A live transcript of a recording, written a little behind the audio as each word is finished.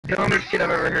dumbest shit I've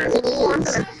ever heard. I'm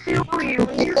gonna sue you,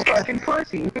 you fucking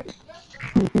pussy.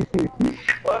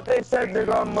 What if they said they're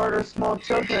gonna murder small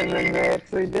children and they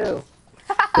actually do?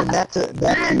 Then that's a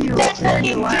That's a brilliant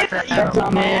idea,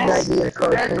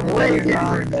 Coach. That's way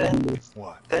different.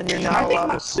 Then you're not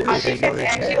allowed to sue. I think that's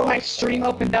actually what my stream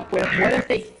opened up with. What if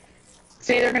they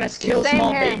say they're gonna kill Same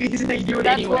small here. babies and they do it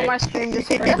That's anyway? what my stream just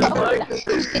Welcome to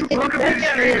the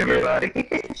stream, everybody.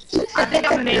 I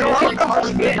think I'm the name of this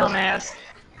fucking dumbass.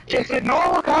 It's a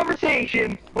normal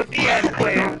conversation with the End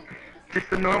Clan.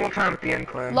 Just a normal time with the End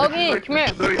Clan. Logan, come here.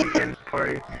 This is literally the End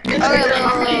party.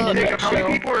 Okay, How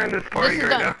many people are in this This party is right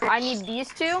done. now? I need these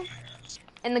two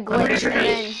and the glitch, and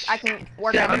then I can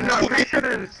work Yeah, on I'm not pretty sure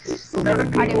there's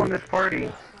 7 people in this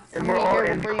party. And we're all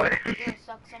in Clan.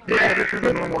 Yeah, this is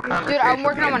a normal conversation. Dude, I'm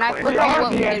working on my next one.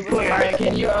 What we did with Alright,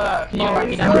 can you write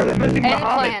me down? End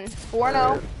Clan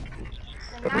 4-0.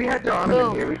 If we had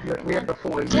Donovan here, we had the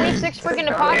full 26 freaking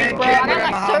deposits, bro. I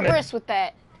got like Cerberus with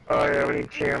that. Oh yeah, we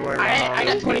need Chandler. I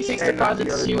got 26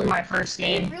 deposits too in my first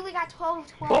game. Really got 12.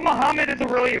 Well, Muhammad isn't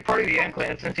really a part of the End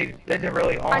Clan since he isn't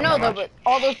really on. I know though, but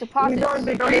all those deposits. He's on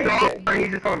vacation.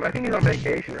 I think he's on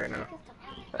vacation right now.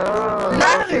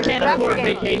 You can't afford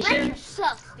vacation.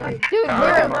 Dude,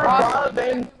 we're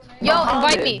awesome. Yo,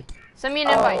 invite me. Send me an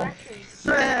invite.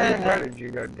 Where did you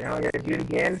go down? I gotta do it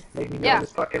again. Make me know Yeah.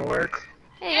 this fucking works.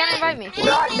 Hey, you gotta invite me.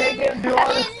 Not make him do all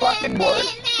this fucking work.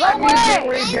 Let me get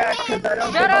reject because I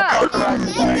don't Shut up.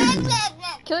 think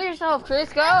Kill yourself,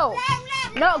 Chris. Go.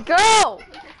 No, go.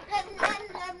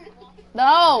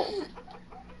 No.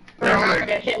 I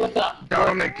get hit with the...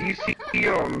 Dominic, do you see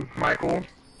Michael?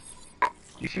 Do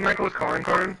you see Michael's calling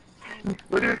card?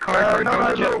 Look at his calling card.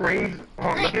 Those little rings.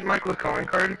 Look at Michael's calling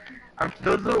card.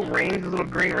 Those little rings, those little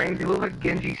green rings. He looks like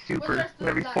Genji Super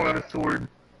whenever he's pulling out a sword.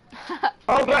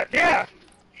 Oh, but yeah.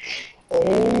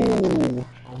 Oh.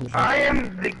 I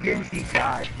am the Genji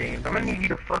guy, James. I'm gonna need you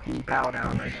to fucking bow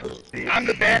down right now, bitch. I'm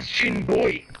the Bastion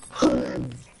boy.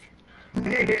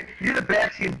 You're the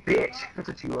Bastion bitch. That's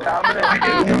what you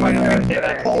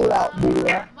are. Hold out,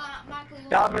 Buddha.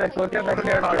 Dominic, look at the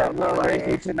character I'm gonna rank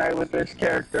you tonight with this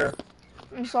character.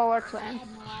 I'm Solar Clan.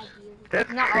 That's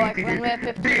Not all I crazy, can. We have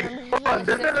dude. 15 Dude, members. hold on.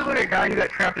 There's another guy who got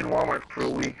trapped in Walmart for a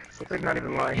week. It's like not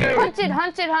even lying. Hunted.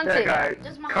 That guy,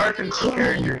 Carson's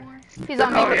character. He's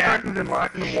on Oh me. yeah, Carson's been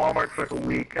locked in Walmart for like a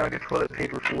week. I get toilet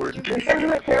paper for it. This is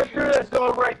the character that's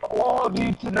gonna rank all of you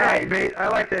Hey, tonight. mate, I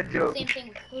like that joke. Same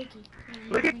thing with Cookie.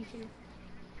 Look at-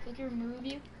 Cookie remove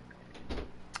you?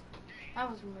 I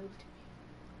was removed.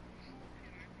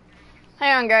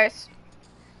 Hang on, guys.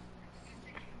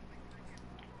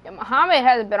 Yeah, Muhammad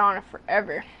hasn't been on it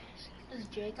forever. Does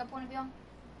Jacob want to be on?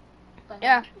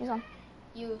 Yeah, he's on.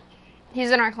 You.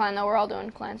 He's in our clan though. We're all doing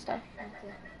clan stuff.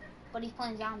 Okay. But he's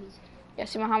playing zombies. Yeah,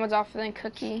 see, Muhammad's off then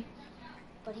Cookie.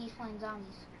 But he's playing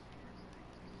zombies.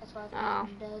 That's why Oh.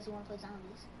 he does want to play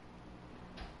zombies.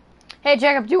 Hey,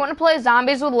 Jacob, do you want to play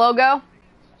zombies with Logo?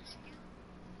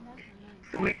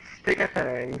 Sweet stick a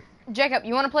thing. Jacob,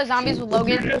 you want to play zombies with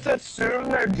Logan? Just assume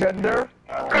their gender.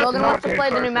 Logan wants to play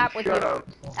the new map with Shut you up.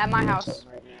 at my house.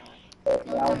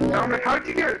 Dominic, how'd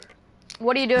you get...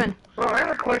 What are you doing? Well, I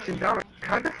have a question, Dominic.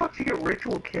 How the fuck did you get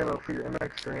ritual camo for your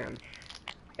MX Strand?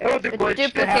 That was a It's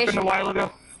glitch that happened a while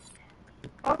ago.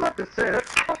 I was about to say,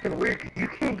 that's fucking weird, 'cause you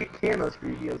can't get camos for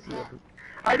your DLC weapons.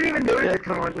 I didn't even notice it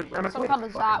until I went to MX. Something called the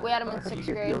Zot. We had them in 6th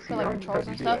grade for like controls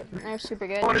and stuff. And they're super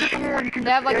good. Oh, is it the one where you can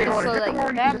They have, like, just- this hold on, is it little, the one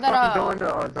where they you have can that, just fucking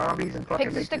go into zombies and fucking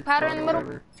pixie make stick your powder in stuff the or middle?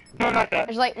 whatever? No, not that.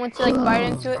 There's like, once you like bite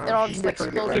into it, it all just like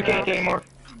explodes You can't out. anymore.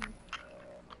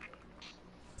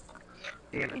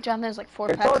 Damn it. Jonathan has like 4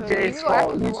 It's packs all of it. You Jay's can go after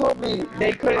fault. me. He told me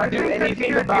they couldn't do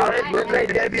anything about it, but they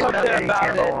did something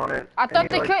about it. I thought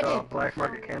they couldn't. Black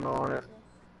market camo on it.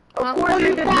 Huh? Of course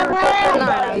you did not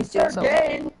No, he's doing something.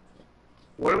 game.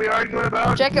 What are we arguing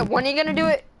about? Jacob, when are you gonna do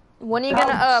it? When are you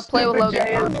gonna play with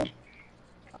Logan?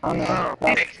 Oh.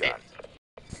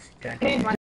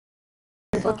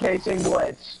 Implication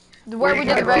glitch. Where we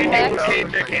did the red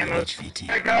packs?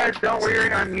 Hey guys, don't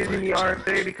worry, I'm using the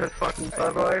RFA because fucking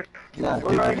Thug Life.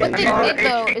 What they did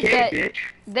though is that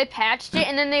they patched it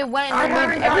and then they went and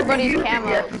removed everybody's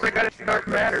Yes, camos. I got a dark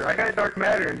matter. I got a dark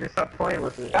matter and just stopped playing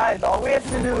with it. Guys, all we have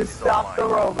to do is stop the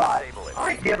robot.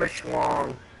 I give a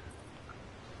schlong.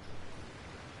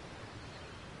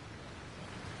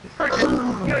 It's like, you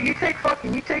know, you take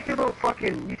your little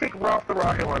fucking, you take Ralph the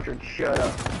rocket launcher and shut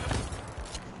up.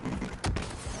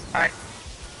 Alright.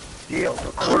 Deal,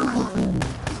 of course.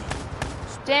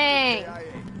 Dang.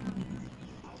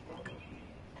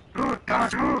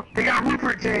 God, they got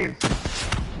Rupert, James.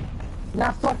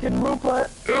 Not fucking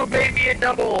Rupert. Oh, baby, a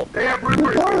double. They have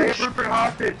Rupert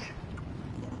hostage.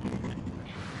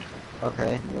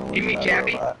 Okay. You mean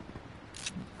Chappie?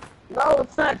 No,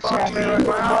 it's not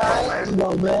Chappie.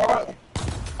 No, man.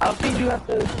 I'll feed you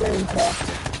after the game,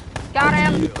 Got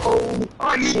him.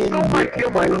 Oh, you stole my kill,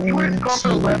 Michael. You would have gone to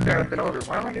the left there and been over.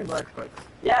 Why am I getting black spikes?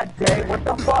 Yeah, Jay, what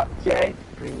the fuck, Jay?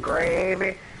 Green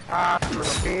gravy,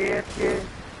 little biscuit,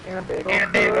 and a big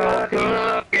old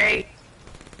cookie.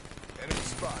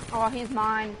 Oh, he's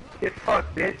mine. Get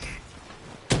fucked, bitch.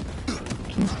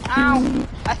 Ow.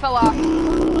 I fell off.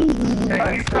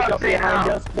 Hey, you stop saying behind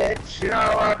ow. us, bitch. You're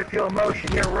not allowed to feel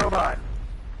emotion. You're a robot.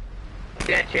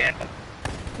 Yeah, Chap.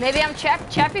 Maybe I'm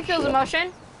Chappie feels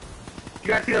emotion. You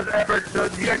guys see those efforts? You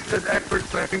guys see those expert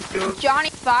sniping skills? Johnny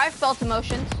 5 felt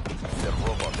emotions.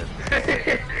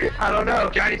 I don't know.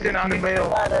 Johnny's in on the mail.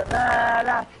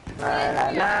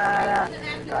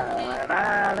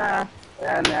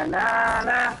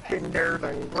 Fingers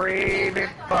and gravy.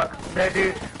 Fuck that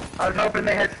dude. I was hoping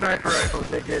they had sniper rifles.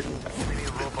 They didn't.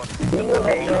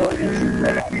 Hang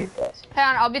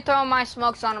on, I'll be throwing my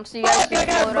smokes on him so you guys can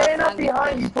blow it up. Ran up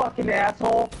behind you, fucking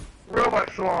asshole. Robot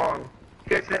Schlong. You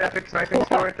guys see the epic sniping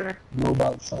skill right there?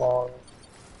 Robot Schlong.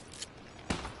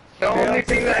 The only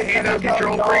thing that I hate about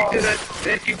Control Freak is that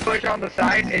if you push on the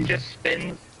side, it just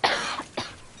spins.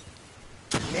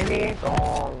 Mini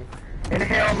song.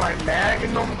 Inhale my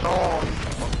magnum song.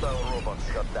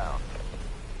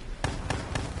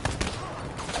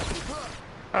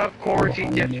 Of course,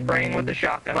 he's just spraying with the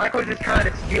shotgun. Michael's just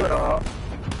trying to steal it all.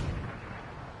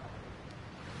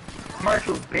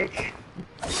 Marshall, bitch.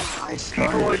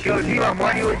 People would go, Elon,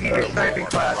 why do you use your sniping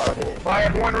class? Well, I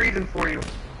have one reason for you.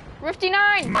 Rifty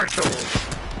 9! Marshall.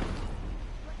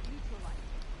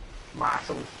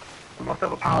 Marshall. The most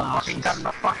overpowered fucking gun in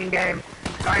the fucking game.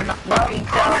 I'm the fucking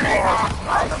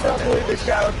I still believe the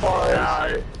shadow falls.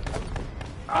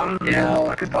 Yeah,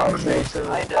 like a domination.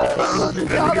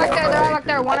 They're all back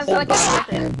there, One is like a...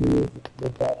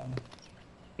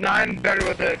 No, I'm better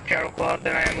with the Shadow Claw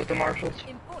than I am with the Marshals.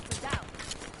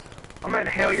 I'm gonna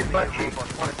inhale your butt cheek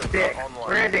on a stick.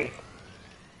 Where is he?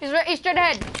 He's straight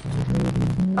ahead.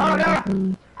 Oh no!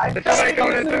 There's somebody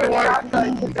coming in through the water.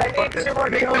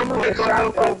 Make them look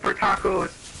local for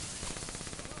tacos.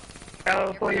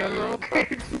 California little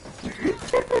kids.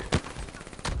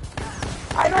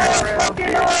 I don't have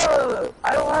fucking,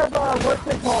 I don't have, what's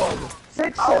it called?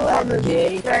 6 cents on this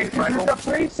game. Thanks, Michael. It's a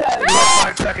preset.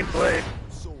 5 seconds late.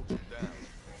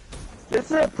 This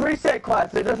is a preset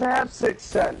class. It doesn't have 6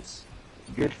 cents.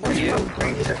 Good for you.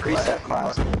 It's a preset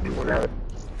class.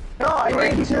 No, I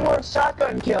need 2 more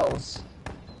shotgun kills.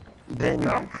 Then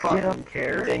I don't fucking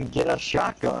care. Then get a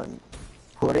shotgun.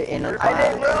 Put it in a I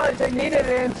didn't realize I needed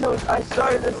it until I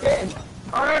started this game.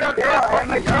 Oh no, no, Yeah, I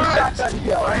my need 2 God! shotgun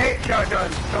kills. I hate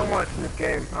shotguns so much in this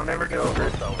game. I'll never get over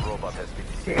it.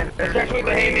 Especially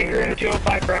the haymaker and the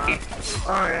 205 Breckie.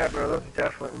 Oh yeah, bro, those are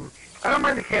definitely... I don't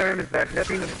mind the KRM is bad, that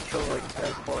thing doesn't kill like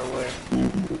that far away.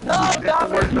 No,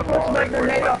 Dominic, you pushed my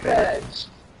grenade off the edge.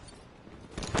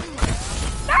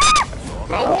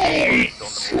 Oh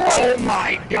shit! Oh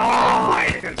my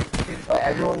God!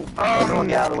 Everyone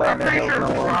get out of the way. I'm pretty sure if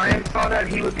Ryan saw that,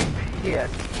 he would be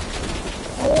pissed.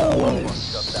 Holy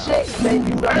shit, man,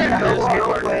 you got that No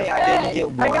wrong. way, I didn't get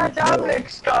one I got kill.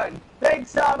 Dominic's gun.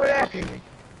 Thanks, Dominic.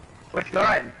 Which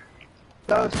gun?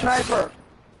 The sniper.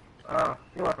 Oh,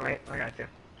 you're welcome, mate. I got you.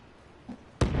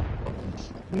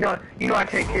 You know I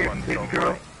take care of you, baby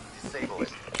girl.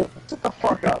 Shut the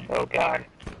fuck up. Oh God.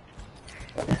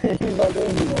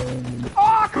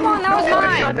 Oh, come on, that was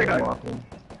mine!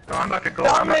 No, I'm about to go.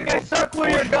 Dominic, I suck with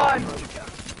your gun.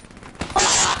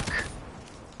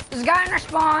 There's a guy in our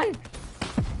spawn!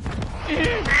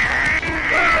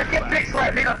 Get fixed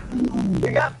right, nigga. We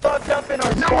got fucked up in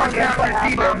our No spawn. one That's what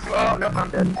counted happened. T-bombs. Oh, no, I'm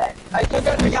dead. I took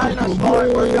out the guy in our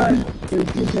spawn. We're good.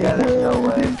 Yeah, there's no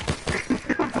way.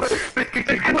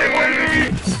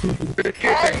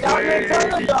 Hey, Dominic, turn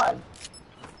the gun.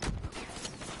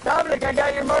 Dominic, I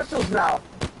got your marshals now.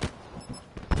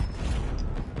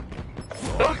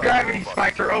 Those gravity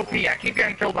spikes are OP. I keep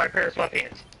getting killed by a pair of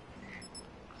sweatpants.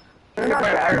 They're not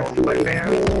bad.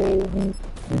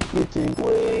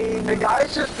 The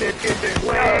guy's just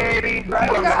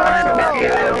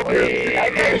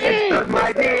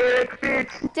my dick,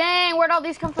 bitch. Dang, where'd all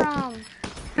these come from?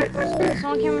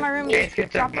 Someone came in my room and Get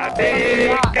dropped my all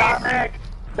dick, the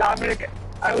Dominic.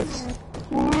 I was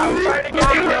trying to get a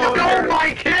kill. You stole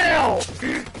my kill!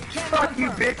 Fuck you,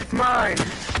 bitch, it's mine.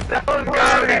 That was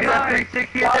gravity, not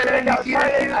 360.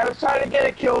 I was trying to get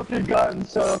a kill with your gun,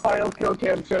 so the final kill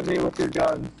cam showed me with your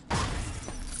gun.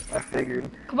 I figured.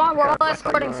 Come on, we're all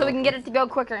escorting so we can get it to go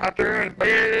quicker. After a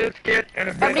biscuit and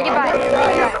a Everybody biscuit.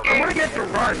 get by. I want to get to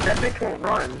run. That bitch won't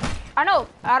run. I know.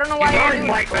 I don't know why you're doing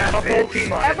like that. Whole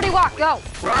team on it. Everybody walk, go.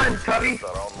 Run, Tubby.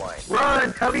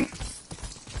 Run, Tubby.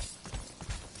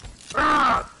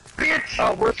 Ah, bitch.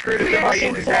 Oh, we're screwed if I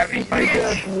use happy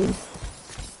bitch.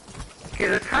 Okay,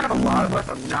 there's kind of a lot of us,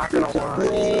 I'm not gonna lie.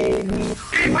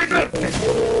 Hey, wake up!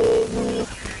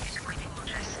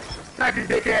 Snipe his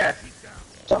bitch ass.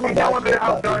 Someone That got one been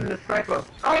outdone the sniper.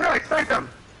 Oh no, I sniped him!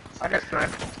 I got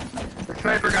sniped. The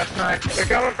sniper got sniped. They're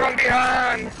coming from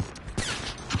behind!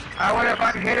 I wonder if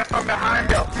I can hit it from behind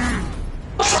though.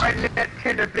 Right in that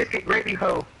tender biscuit gravy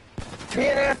hoe. Me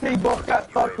and Anthony both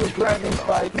got fucked with dragon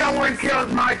spikes. No one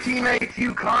kills my teammates,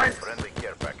 you cunt! Friendly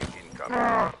care package incoming.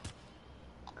 Oh.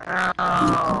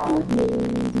 Ow.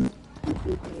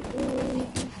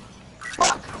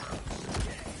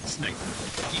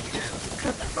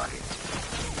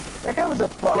 That guy was a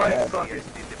fuckhead.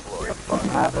 I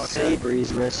have a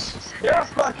Sabres miss. You're a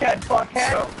fuckhead,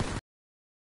 fuckhead.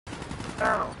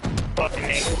 Ow. Fucking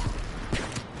me.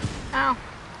 Ow.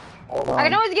 Hold I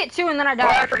can on. always get 2 and then I Oh, I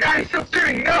die. forgot he's still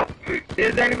shooting. No!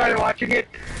 Is anybody watching it?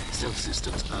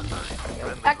 Subsystems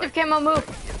online. Active camo move.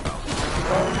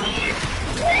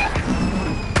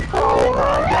 Oh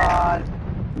my god.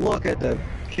 Look at the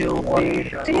kill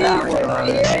feed. That was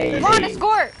amazing. Come on,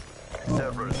 escort.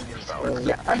 Servers inbound.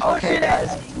 Yeah, okay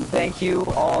guys, thank you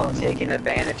all for taking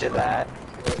advantage of that.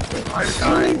 I'm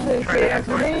trying Jesus, to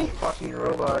escort Anthony. this fucking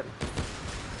robot.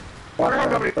 I wonder how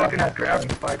nobody fucking has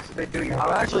gravity spikes if they do you.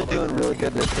 I'm actually doing really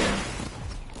good this game.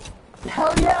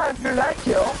 Hell yeah, after that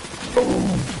kill.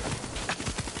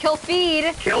 Kill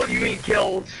feed. Killed? You mean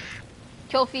killed?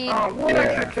 Kill feed. Oh, we I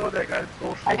should have killed that guy's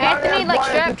bullshit. I got Anthony, that like, one,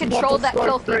 straight up it's controlled that about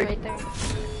kill to feed start right there.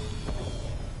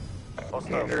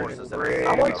 Hostile forces Great.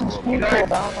 I want some have spoon You cold, guys, I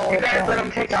don't know you what's guys let wrong.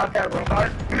 him take out that robot?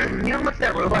 You know how much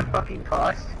that robot fucking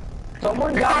cost?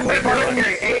 Someone It got cost me the fucking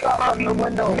military $8 stuff on the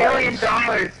window. $8 million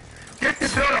just to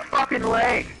build a fucking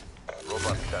leg.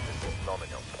 robot status is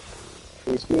nominal.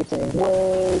 It's getting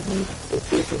wavy. It's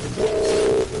getting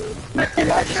wavy.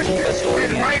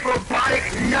 This white robotic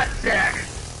nutsack.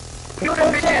 You know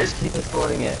what it is? Keep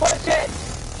escorting it. Push it!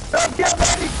 Don't kill me!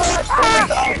 Push You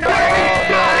it! know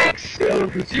what it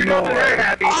is? You know they're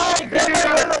happy. They do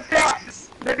know six.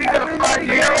 They do know 5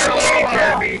 years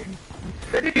happy.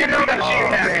 They do know that shit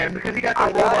happened because he got the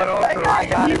robot also. I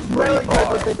got He's it really pretty good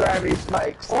far. with the gravity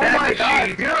spikes. Oh my god,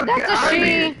 dude, That's get a out of she.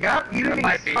 here. Yup, using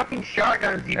fucking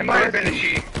shotguns. It might have been a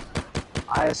she.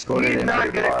 I escorted He's it not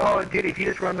pretty good at far. Call of Duty. He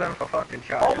just runs around with a fucking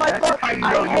shotgun. Oh my That's fuck, how you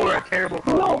know you are a terrible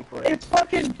Call No, of Duty player. it's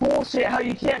fucking bullshit how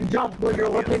you can't jump when you're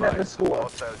looking at the score.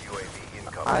 Hostile UAV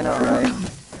incoming. I know, right?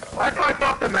 That's why I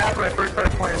thought the map when I first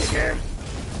started playing the game.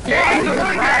 I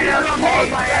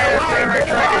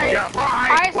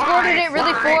escorted it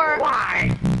really far.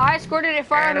 Why? I escorted it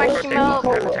far in my smoke.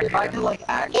 If I could like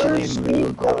actually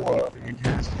move, that would be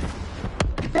fantastic.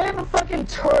 They have a fucking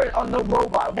turret on the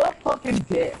robot. What fucking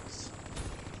dicks?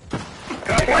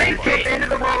 Wait, get into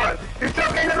the robot. Just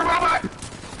jump into the robot.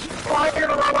 Fly into the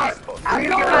robot. I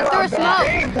know I threw a smoke.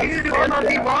 James, you need to do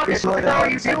MLB rockets. What the hell are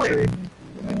you doing?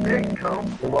 There you go.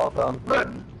 You're welcome. Look,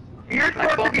 you're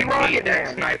supposed to be rocket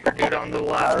that sniper dude on the I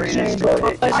left. already destroyed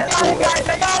it. I got it, guys!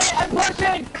 I got it! I'm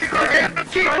pushing!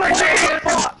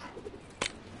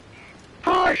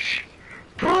 Push!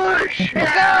 Push!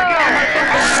 Let's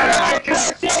go!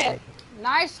 Push it!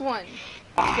 Nice one.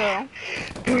 Let's go.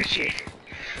 Push it!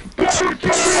 You're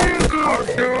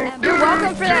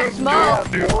welcome for that smoke.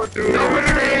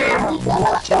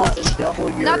 Watch out and double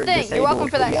your Nothing. You're welcome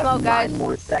for that disabled. smoke, guys. 9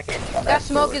 more seconds on That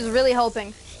smoke is really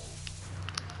helping.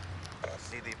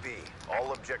 CDP.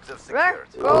 All objectives Right?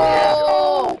 secured.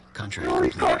 Oh! Contract Holy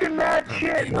complete. fucking mad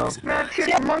shit! Mad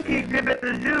shit monkey exhibit at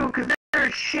the zoo because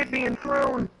there's shit being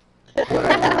thrown.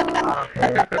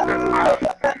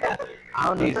 I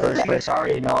don't need first place. I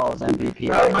already know I was MVP.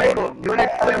 Michael, you wanna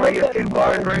explain why you have 2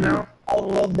 bars right now? I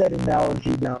love that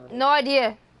analogy, Dominic. No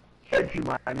idea. Can't you,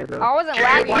 my nigga? I wasn't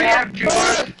lagging Why you yet. have 2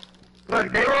 bars?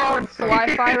 Look, they were all in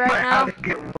Wi-Fi right my now? how to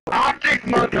get I'll take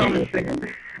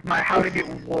my how to get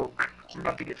woke. I'm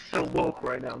about to get so woke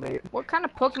right now, mate. What kind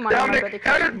of Pokemon am I about to Dominic,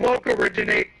 how catch? did woke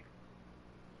originate?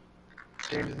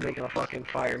 James is making a fucking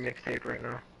fire mixtape right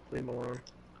now. Leave him alone.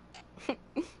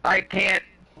 I can't.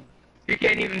 You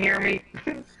can't even hear me.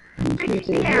 He's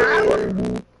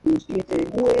getting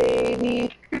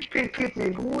wavy. He's gonna James,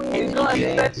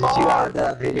 spit did you bars. have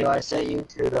that video I sent you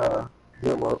to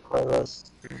the work playlist?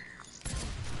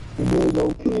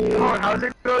 Come on, how's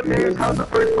it go, James? How's the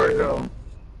first part go?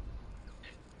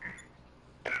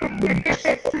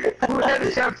 Who had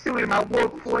a shot to my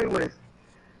woke playlist?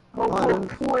 My woke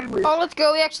playlist. Oh, let's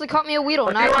go. He actually caught me a Weedle.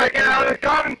 Let's see what I Nice. get out of this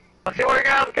common. Let's see what I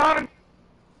get out of the common.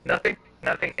 Nothing.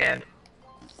 Nothing. And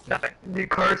Nothing. Dude,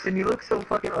 Carson, you look so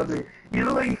fucking ugly. You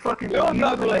look like you fucking. You look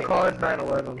ugly. Like you caused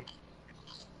 9/11.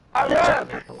 I am.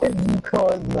 You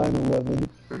caused 9/11.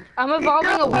 I'm evolving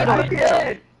a I Weedle.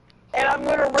 did. And I'm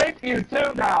gonna rape you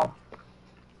too now.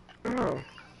 Oh.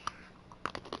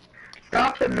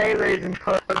 Stop the melees and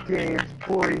pub games,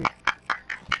 boy.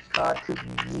 God, to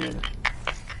me.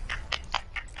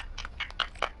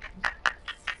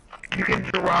 You can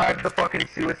drive the fucking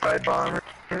suicide bomber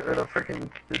or the freaking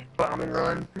bombing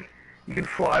run. You can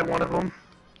fly one of them.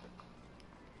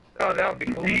 Oh, that would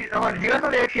be cool. Do you guys know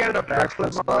they actually added a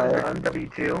backflip mod on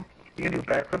W2? You can do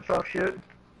backflips off shit.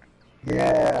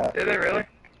 Yeah. Did they really?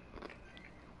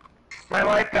 My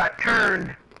life got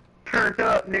turned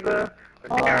up, nigga.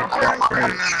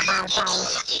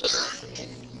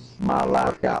 My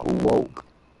life got woke.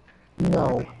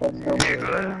 No, that's no good.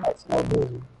 Nigga. That's no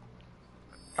good.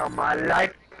 My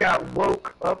life got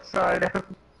woke upside down.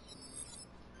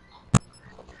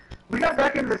 We got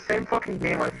back into the same fucking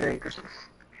game, I think.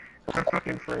 Our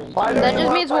fucking friends. That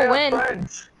just means we'll win.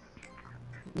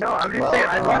 No, I'm just saying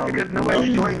I left because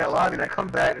nobody's joining that lobby, and I come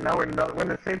back, and now we're in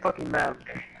the same fucking map.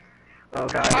 Oh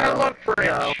god, I no. love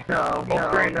French.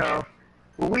 No.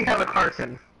 Well, we have a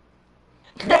Carson.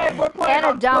 Man, we're playing And a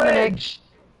on Dominic. French.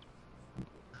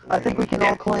 I think we can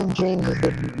all claim James as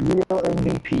the real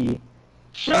MVP.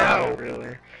 No,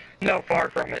 really. No, far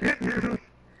from it.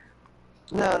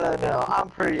 No. I'm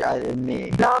pretty.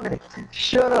 Me. Dominic,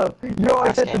 shut up. You're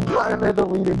always at the bottom of the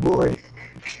leaderboard.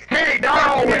 Hey,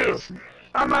 Dominic!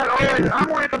 I'm not always. I'm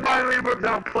always at the bottom of the leaderboard, but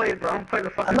I don't play it, bro. I don't play the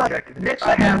fucking objective. Nick,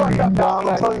 I have to. Fuck up,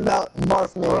 I'm talking about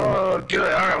Marthman. Oh,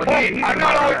 good. Alright, well, he's I'm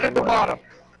not always at the bottom.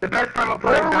 The best time I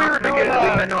play is Whatever we were Dominic, doing, at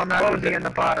least I know I'm not going to be in the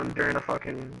bottom during the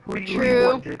fucking... Who you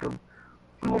want, Jacob?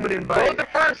 Who want me to invite? What was the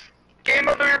first game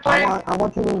of the year I playing?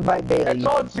 want you to invite Bailey. It's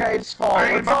all Jay's fault.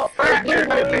 Alright, It's all Fracture,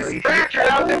 Fracture. Fracture,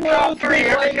 I was in top 3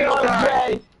 every single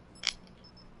time.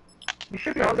 You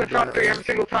should be I able was to in top 3 every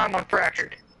single time on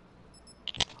Fractured.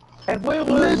 If we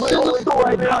lose, we're always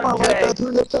going to be on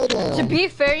Jay. To be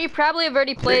fair, you probably have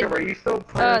already played Jacob, are you still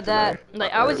playing that.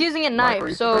 Like, I was using a Michael, are knife,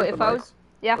 you so still if playing I the was...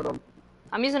 Yeah, knife?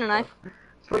 I'm using a knife.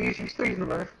 So you still using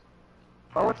the knife?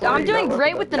 I'm doing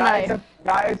great with the knife.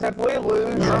 Guys, if we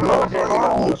lose,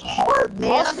 It's hard, I'll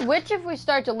man. switch if we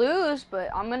start to lose, but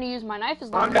I'm gonna use my knife as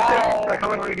long I'm as just I saying, like, how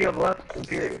much do you have left?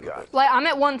 Like, I'm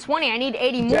at 120, I need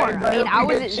 80 more. I mean, I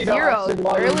was at 0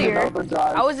 earlier.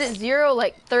 I was at 0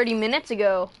 like 30 minutes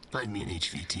ago. Find me an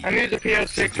HVT. I'm using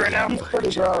PS6 right now.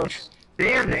 Pretty gross.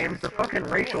 Damn, names the fucking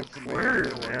racial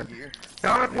slurs, man.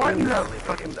 Dominic, why do you have an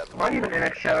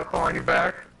NX Shadow Claw on your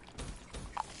back?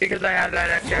 Because I have that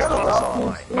extra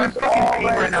close. My fucking ping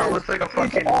right now looks like a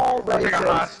fucking, looks like a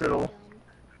hospital.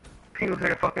 Ping looks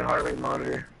like a fucking heart rate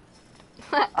monitor.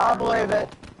 I believe it.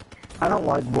 I don't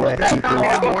like black That's people.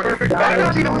 not even more perfect. That's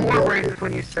not even more racist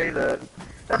when you say that.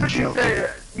 That's what you say.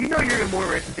 You know you're even more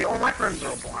racist. Say, oh, my friends are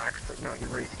all black. It's like, no, you're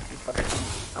racist. You fucking...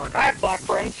 I have black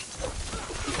friends.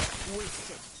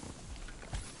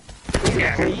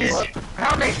 Yeah, bitch.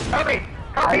 Help me!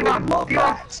 Help me, Mom!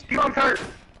 T-Mom's hurt!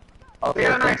 Okay,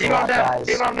 Yeah, thanks a lot, guys.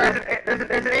 T-Mom, there's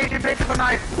an Asian bitch with a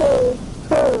knife!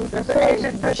 There's an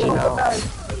Asian bitch with a knife.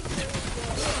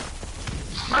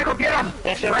 Michael, get him!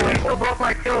 Michael, you still broke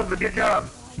my kills, but good job.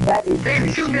 That is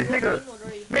Dave, shoot this nigga!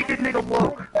 Make this nigga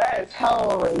woke! That is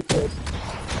hella racist.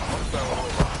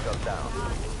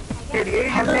 Okay, the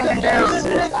Asian bitch is down!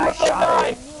 I shot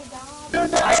her.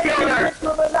 I killed her! Bitch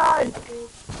with a knife.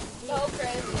 So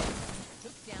crazy.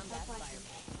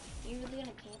 You really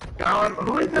gonna camp?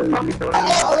 Who is the fucking building?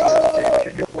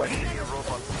 Good question.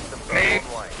 Me.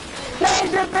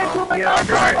 Asian bitch with a Yeah,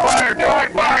 drive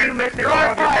fire! You missed it!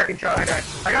 I'll get fucking shot.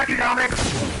 I got you, Dominic!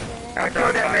 I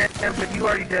killed that man, but you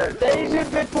already dead. The Asian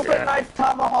bitch with a knife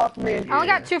tomahawked me. I only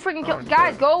got 2 freaking kills.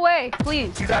 Guys, go away,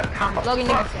 please. You got Tom. Logan,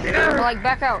 Fuck, you nigga. like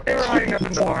back out. They were hiding up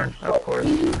in the barn, of course.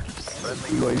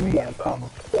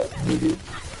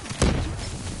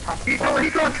 He's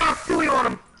going top 2 on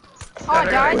him! Oh, I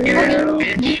died. Yeah,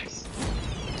 Logan. bitch.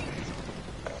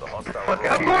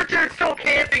 Of course you're still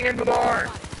camping in the barn.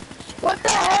 What the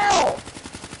hell?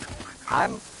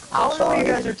 I'm I don't know what you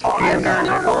guys are talking about.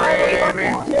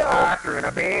 I threw in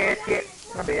a basket.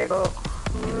 A big ol'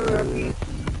 cookie.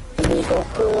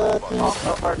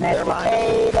 Never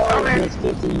mind. Oh, man.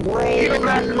 Eagle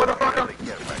glasses, motherfucker.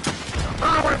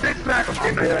 Oh, what a big smack.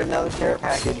 I'm doing another care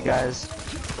package, guys.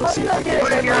 Let's see if I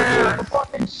Put it in your can. ass. A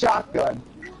fucking shotgun.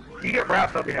 You get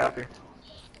wrapped, I'll be happy.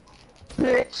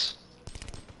 Bitch.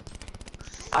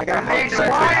 I got Hey, a why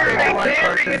Why are are they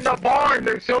camping in the barn?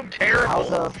 They're so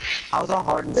terrible. How's a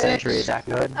hardened sentry? Is that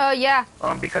good? Oh, yeah.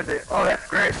 Because it. Oh, that's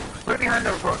great. Put it behind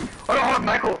the front. Oh, no, hold on,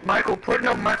 Michael, put it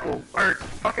on Michael. Or,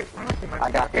 fucking, I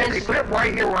got Anthony, this. put it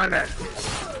right here where I'm at.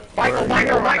 Michael,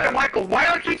 why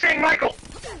don't you keep saying Michael?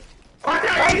 Oh, no,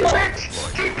 you bitch!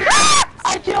 Keep it!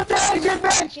 I killed the Asian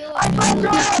bitch! I fucked her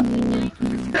up!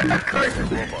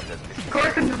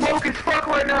 Carson's woke as fuck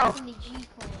right now. In the G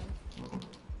colon.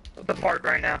 The part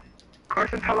right now.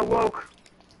 Carson's hella woke.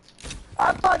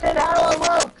 I'm fucking hella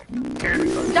woke! Here.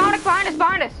 Dominic,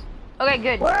 behind us. Okay,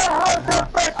 good. Where the hell is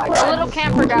that first A place? little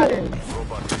camper got it.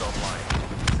 Robot is online.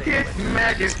 It's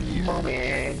magic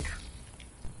moment.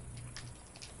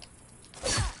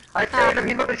 I saved him.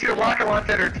 He's about to shoot a rocket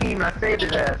launcher at our team. I saved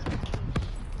his ass.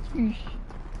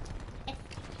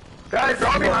 Guys, they're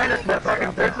all behind us.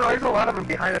 There's a lot of them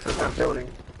behind us in that building.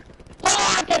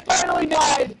 Fuck! I finally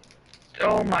died!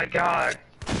 Oh my god.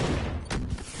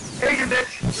 Asian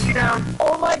bitch, she down.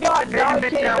 Oh my god, now Asian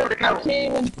bitch down with a I count.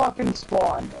 can't even fucking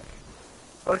spawn.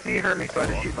 Oh, she hurt me, so I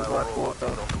just shoot the last bullet though.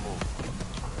 On the move.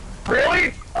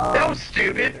 Really? That was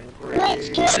stupid.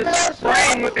 Bitch, camper! Just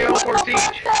spraying with the L4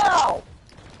 siege. now!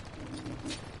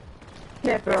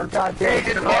 Camper, goddamn.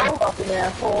 Asian, hello? Fucking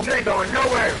asshole. You ain't going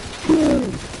nowhere.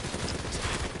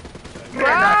 You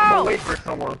gotta not go wait for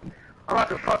someone. I'm about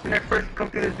to fuck the next person to come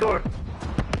through this door.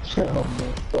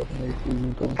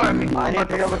 Find me. I need to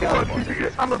pick up a gun.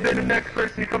 I'm gonna be the next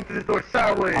person to come through this door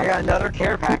sideways. I got another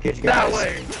care package, That guys.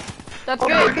 way. That's Oh,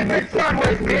 good. get me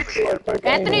sideways, bitch.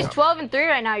 Anthony's 12-3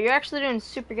 right now. You're actually doing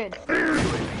super good.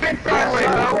 Get sideways,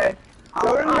 bro. Okay.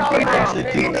 I'm actually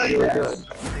doing really good.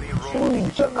 Enemy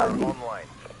robots are online.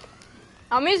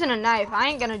 I'm using a knife. I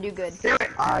ain't gonna do good. Damn it.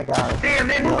 I got it. Damn,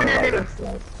 they moving that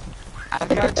nigga. I've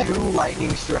got 2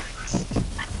 lightning strikes.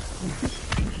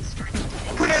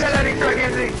 Put in that lightning strike,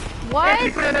 Anthony. What?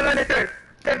 Anthony, put in that lightning strike.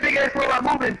 That big ass robot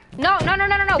moving. No.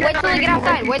 Wait till they get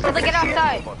outside. Wait till they get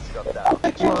outside. Robots shut down. What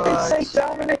did you say,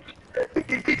 Dominic?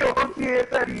 Get your funky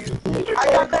ass out of here. I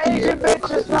got the Asian bitch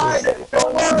inside it.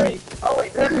 Don't worry. Oh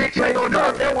wait, That bitch ain't gonna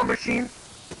drop that one machine.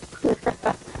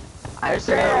 I just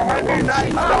got one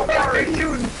machine. Don't worry, they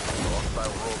shooting.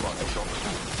 Hostile robots on the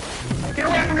move. Get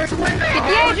away from this window. Get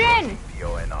the Asian!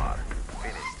 PONR.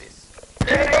 Finish this.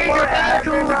 Hey, don't worry, I Asian, got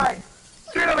you right.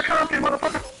 straight out of Compton,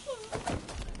 motherfucker.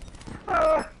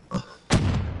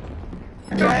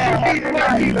 Don't shoot these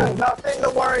white people. Nothing to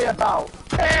worry about.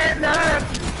 And,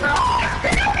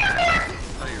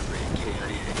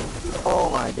 Oh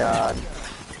my god.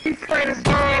 he's spraying his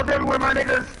balls everywhere, my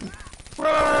niggas.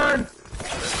 Run!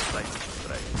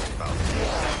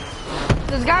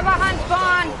 There's a guy behind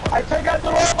spawn. I took out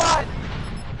the robot.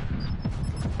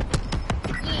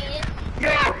 Yo,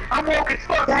 I'm woke as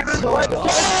fuck, That's niggas. what. Go!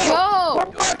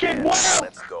 We're fucking woke.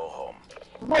 Let's go home.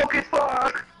 Woke as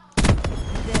fuck.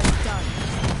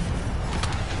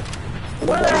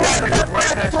 Where the hell is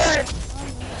Right that there. friend?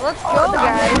 Let's go,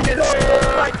 guys.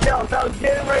 I killed. I was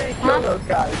getting ready to kill those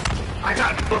guys. I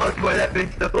got fucked by that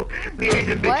bitch though. The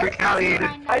Asian bitch What? retaliated.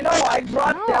 I know. I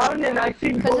dropped No. down and I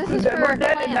seen Because both this of is them for were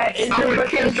dead, and that Asian I would bitch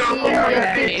kill was Joe still You have to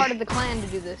there. be part of the clan to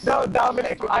do this. No,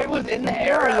 Dominic, I was in the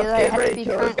air. I was Yeah, getting have ready to be to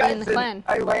kill those currently in guys, the clan. and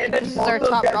I landed. This is both our those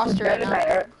top guys were roster dead right in now. the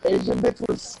air. Asian bitch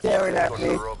was staring at me.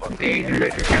 The Asian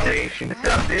bitch retaliation. What's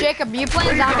up, bitch? Jacob, you Where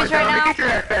playing you going, zombies right Dominic? now? Get your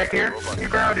ass back here. You're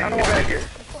grounded. Get back here.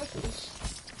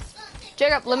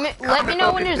 Jacob, let me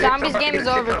know when your zombies game is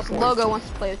over. Because Logo wants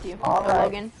to play with you. All right.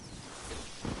 Logan.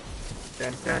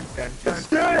 Dun, dun, dun, dun. Let's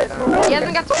do it. He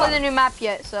hasn't got to play the new map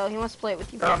yet, so he wants to play it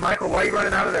with you. Michael, why are you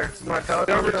running out of there? You want to tell us?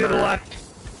 Over to the left.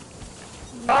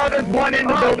 Oh, there's one in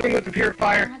the building with the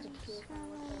purifier.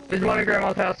 There's one in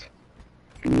Grandma's house.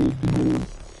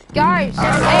 Guys,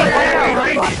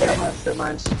 hey, watch out.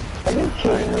 Masterminds. Are you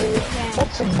kidding me?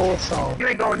 That's some bullshit. You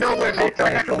ain't going nowhere, bitch.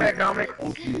 I got your back, Dominic.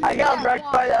 I got wrecked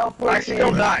by the L4. I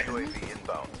still died. UAV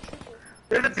inbound.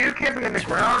 There's a dude camping in the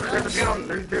ground. There's a dude on.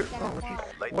 There's a dude. Oh,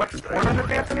 what's the porn on this,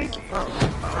 Anthony?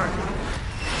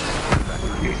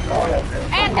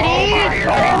 Anthony!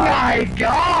 Oh my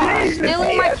god!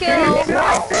 Stealing my kills.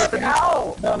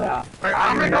 No, no, no.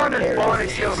 I'm gonna go in and spawn and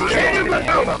kill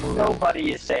you.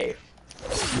 Nobody is safe.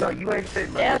 No, you ain't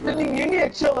safe. Anthony, you need to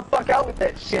chill the fuck out with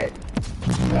that shit.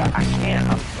 I can't.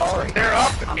 I'm sorry. They're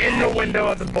up in the window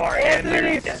of the bar.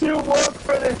 Anthony needs to work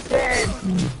for this game.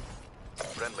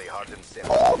 Friendly hardened sim.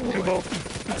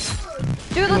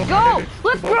 Dude, let's go!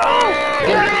 Let's go! Dude,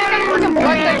 I'm just gonna freaking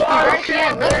bloodthirsty right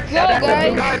here. Let's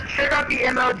go, guys! Check out the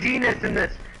MLG-ness in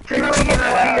this. Check out the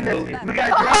MLG in this. We got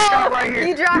drop shot right here.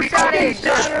 He drop shot We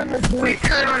it. We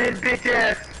turn on his bitch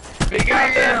ass. We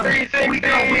got that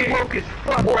 360. We woke as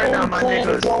fuck right now, my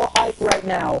niggas. So hype right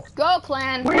now. Go,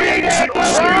 clan! We got Go!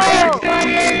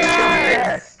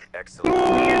 Exfiltrated.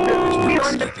 Excellent. We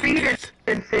undefeated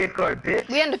in safeguard, bitch.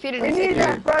 We undefeated in We need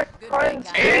safeguard. that friends.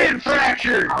 And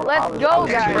fractured. Let's go,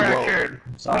 And guys. fractured.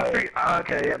 Sorry.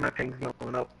 Okay, yeah, my ping's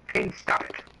going up. Ping, stop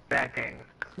it. Bad ping.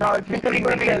 No, if you can Ping,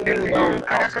 break ping, that ping, really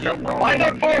ping. low. Mine's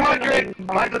at 400.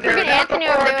 Mine's at Look at Anthony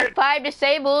over there 400. with 5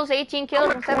 disables, 18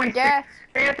 kills, and 7 deaths.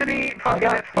 Anthony fucking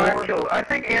has 5 kills. I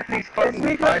think Anthony's It's fucking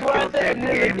because 5 we're kills at the end of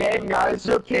the saved the game. game, guys.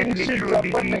 So can you Anthony shoot true up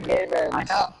when the MVP. game ends? I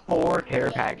got 4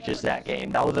 care packages that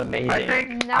game. That was amazing. I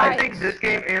think Nice. this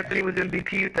game Anthony was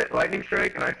MVP with that lightning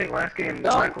strike, and I think last game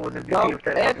No, Michael was MVP no, with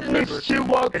that. Anthony's too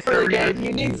woke It's for the Cerritos. game.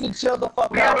 He needs to chill the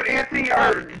fuck Yeah, out. but Anthony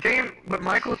or James, but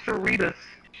Michael Cerritos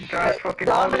got fucking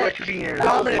Dominic, let you be in.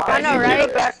 Dominic, I know, need you to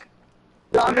right? back.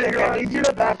 Dominic, I need you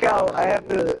to back out. I have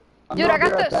to. Dude, I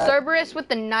got the Cerberus with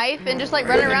the knife and just like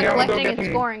running around Yeah, I'm gonna go collecting get and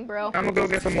some- scoring, bro. I'm gonna go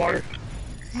get some water.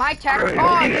 My tactics.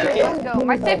 Right. Oh, dude, let's go.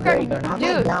 My safeguard, dude.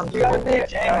 You gotta be.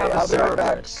 I'll be right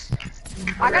back.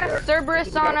 I got a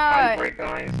Cerberus on Break,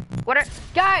 guys. what?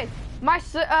 Guys, my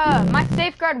my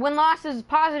safeguard win loss is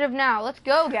positive now. Let's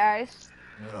go, guys.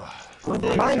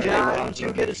 Mine, Jay, why don't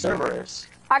you get a Cerberus?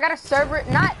 I got a Cerberus,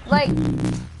 not like.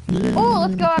 Oh,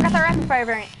 let's go. I got the rapid fire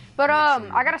variant. But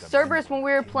I got a Cerberus when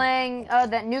we were playing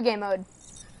that new game mode,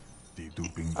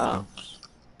 Oh.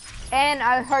 and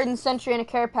I hardened Sentry in a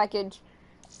care package.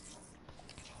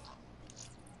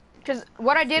 Cause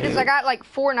what I did is I got like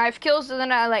 4 knife kills, and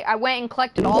then I went and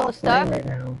collected all the stuff,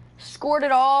 scored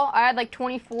it all. I had like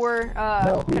 24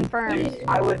 confirmed.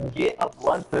 I would get a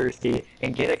Bloodthirsty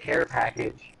and get a care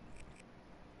package.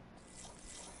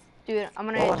 Dude, I'm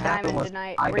gonna Well, what hit happened diamond was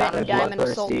tonight. I We're got hitting a diamond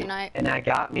assault Bloodthirsty, tonight. and that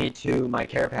got me to my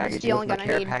care package. the With only my gun I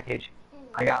care need. package,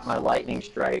 I got my lightning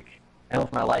strike, and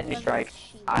with my lightning strike,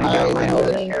 I got my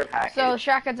other care package. So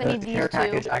shotguns, I With need the these care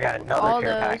package, 2. I got another All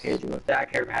care those. package. With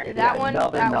that care package, That I one,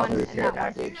 got that one, another and care that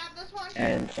one. package.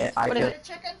 And I What is just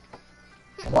Chicken?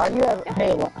 Why do you have?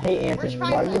 Hey, Anthony.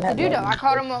 Why do you have? Dude, I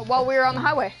caught him while we were on the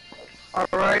highway.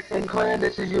 Alright, and Clan,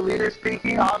 this is your leader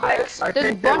speaking. There's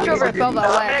a bunch over at Belleville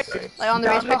West, like on the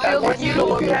baseball I field. want you to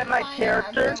look at my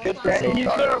character. And he's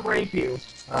gonna rape you.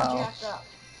 oh,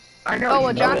 I know. Oh, you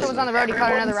well, know Johnson this. was on the road. He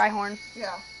caught another Rhyhorn. Yeah.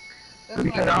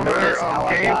 James,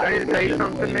 I didn't say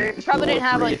something, mate. You probably didn't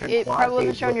have like it. Probably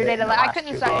wasn't showing your data. Like I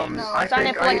couldn't sign I it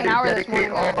think for I like need an to hour this dedicate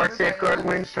morning. all of our safeguard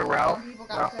wins to Ralph.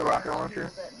 Ralph the rocket launcher.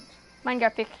 Mine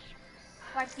got fixed.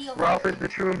 Ralph is the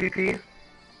true MVP.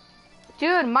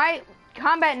 Dude, my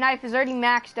combat knife is already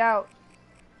maxed out.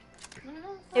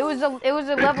 It was a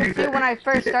level 2 when I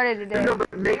first started today. No,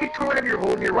 but make it to whenever you're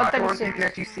holding your rocket launcher, 136. you can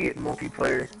actually see it in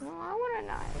multiplayer. No, I want a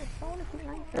knife. I want a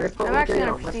knife. And it's I'm actually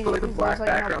gonna let's proceed put like a because black there's, like,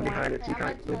 no background point. behind it so you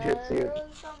can legit see it.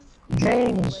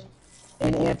 James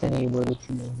and Anthony were the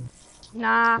two.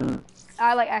 Nah,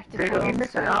 I like active Jacob, you're kills.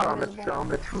 missing out on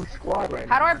the two squad right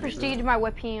now. How do I prestige my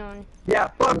weapon? Yeah,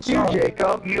 fuck you,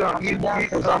 Jacob. You Hey,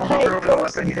 hover over the weapon,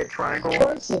 Carson. you hit triangle.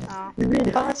 Carson, Oh. you're being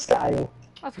hostile.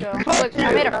 Let's go. Look,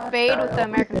 I made a fade with the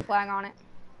American flag on it.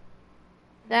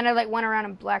 Then I like went around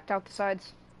and blacked out the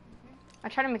sides. I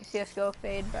tried to make a CSGO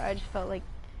fade, but I just felt like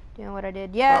doing what I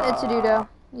did. Yeah, it's a Dudo.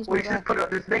 He's We my should back. put it,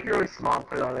 just make it really small and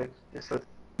put it on it. Just so it's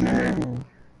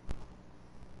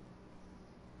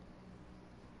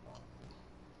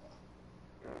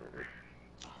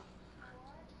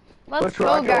Let's Which go,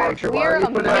 rocket guys. launcher? We're Why are you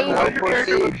putting that Why amazing. is your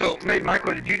character look so... Wait,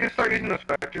 Michael, did you just start using the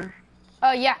Spectre?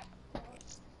 Yeah.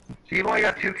 So you've only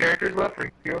got 2 characters left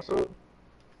for Hero Suit?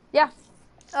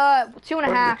 2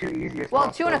 and a half. Those are the 2 easiest Well,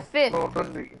 ones, 2 and a though. fifth. Oh, those are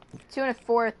the... 2 and a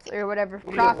 4th or whatever. do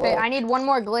you Profit. want? I need one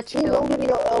more glitch Can you kill. give me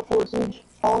your L14?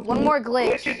 One more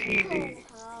Glitch glitch. is easy.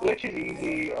 Glitch is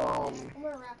easy.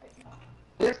 We're rapid.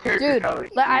 This character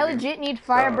Dude, I legit need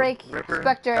Fire Break, Ripper,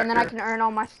 Spectre, and then I Spectre. can earn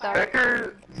all my stuff.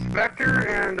 Spectre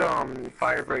and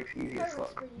Fire Break's easy as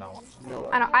fuck.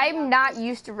 I know, I'm not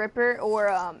used to Ripper or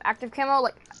active camo.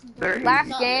 Like They're last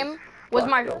easy. game was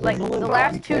my like the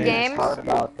last 2 games.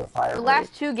 The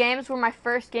last 2 games were my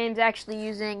first games actually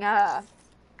using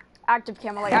active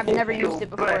camo. Like I've never used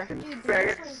it before.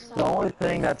 the only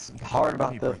thing that's hard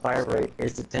about the fire break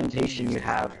is the temptation you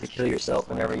have to kill yourself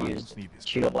whenever you use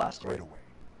Cheeto Blaster.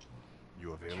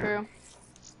 True.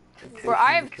 Well,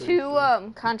 I have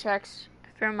 2 contracts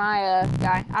for my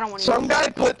guy. I don't want to. Some guy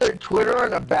put their Twitter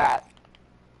on a bat.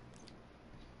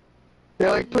 They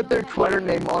like put their Twitter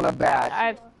name on a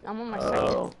bat. I'm on my site.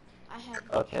 Oh, I had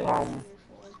okay.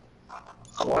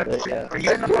 What? Yeah. Are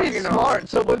you in the That's pretty fucking, smart.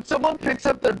 So when someone picks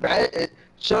up their bet, it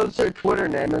shows their Twitter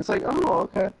name. And it's like, oh,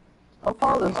 okay. I'll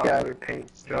follow this guy.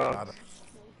 paint job.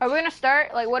 Are we gonna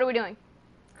start? Like, what are we doing?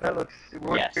 That looks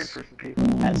good Yes. for some people.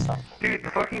 That's fine. Dude,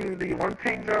 the one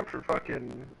paint job for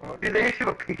fucking... dude, they should have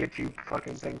a Pikachu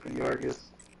fucking thing for the Argus.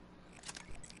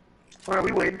 Wait, are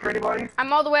we waiting for anybody?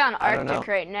 I'm all the way on I don't Arctic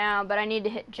know. right now, but I need to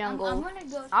hit jungle. I'm gonna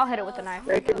go. I'll hit it with a knife.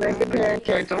 Make it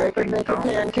pancakes. Make it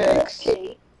pancakes.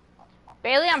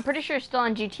 Bailey, I'm pretty sure is still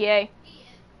on GTA.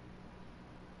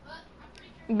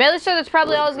 Bailey said that's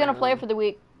probably all he's gonna play for the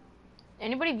week.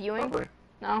 Anybody viewing? Probably.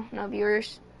 No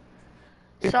viewers.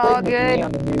 It's all good.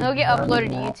 It'll get uploaded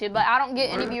to YouTube, but I don't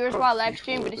get any viewers while I live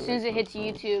stream, but as soon as it hits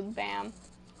YouTube, bam.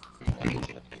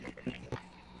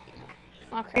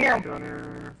 Okay.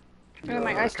 Gunner.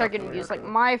 I start getting views. Like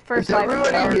my first Is live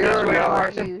everybody stream here got now? a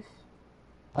lot of views.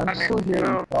 I'm still here.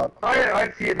 No. Oh yeah,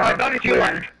 I see it now. I thought it you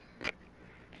won.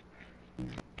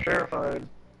 Verified.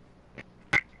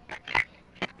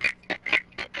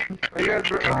 Are you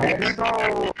guys okay? Who's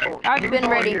all? I've who's been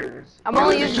all ready. yours? I'm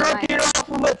only You using drunk mine. it off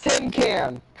of a tin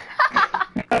can.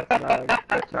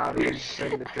 That's not even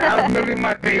I was moving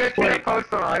my Do you guys face see that plate.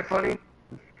 post on iFunny?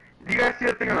 Do you guys see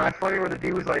that thing on iFunny where the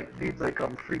dude's like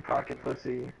free pocket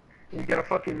pussy? You got a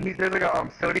fucking, there's like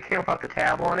a soda can without the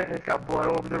tab on it, and it's got blood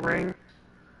over the ring.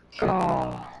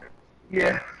 Oh.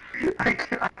 Yeah.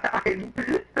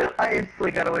 I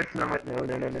instantly got away from them. I'm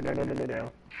like,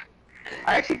 no.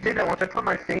 I actually did that once. I put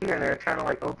my finger in there trying to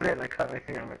like open it, and I cut my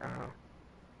finger. I'm like, oh.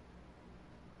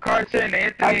 Carson,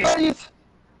 Anthony.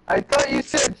 I thought you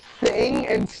said thing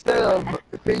instead of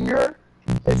finger.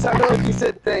 It sounded like you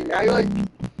said thing. I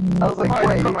was like, I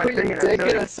wait, you put my put your finger dick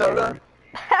in a soda?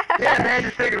 Yeah, man,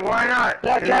 just figured, why not?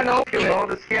 Yeah, And trying to it open killed it. all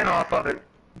the skin off of it.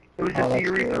 It was just the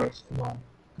urethra. It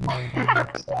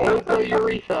was the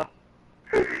urethra.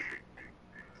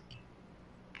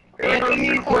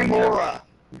 Anthony Zamora.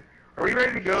 Are we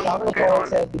ready to go? Okay,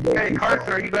 hold on. Hey,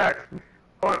 Carson, are you back?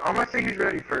 Hold on, I'm gonna say who's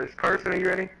ready first. Carson, are you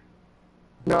ready?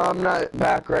 No, I'm not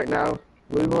back right now.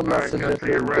 We will Alright, message good, if so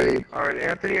you're you're ready. ready. Alright,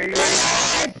 Anthony, are you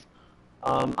ready?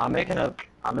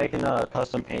 I'm making a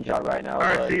custom paint job right now.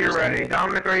 Alright, but so you're just ready. let me-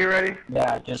 Dominic, are you ready?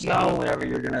 Yeah, just No. tell me whenever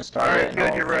you're gonna start it. Alright, and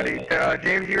good, I'll you're ready. frame it.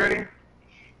 James, you ready?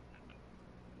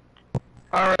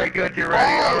 Alright, good, you're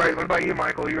ready. Alright, what about you,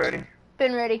 Michael? You ready?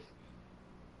 Been ready.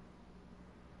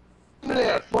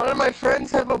 Yeah, one of my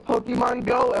friends have a Pokemon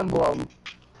Go emblem.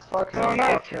 Fuck him, Oh,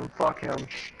 no. fuck him.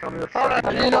 Tell me the Hold fuck.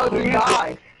 on, You know the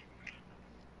guy.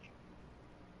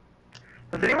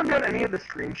 Has anyone done any of the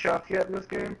screenshots yet in this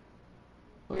game?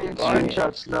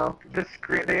 Screenshots now.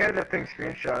 They added that thing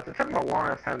screenshots. It took them a long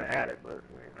ass time to add it, but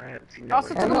I haven't seen It also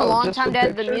nobody. took them a long just time the to add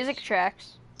the pictures. music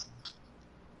tracks.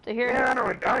 To hear Yeah, it. I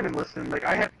don't even listen. Like,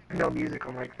 I have no music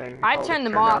on my thing. I I'll turned just them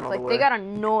turn down off. all Like the they way. got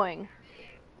annoying.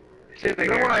 The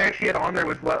only one I actually had on there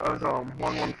was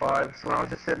 115. So when I was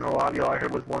just sitting in the lobby, all I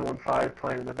heard was 115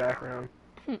 playing in the background.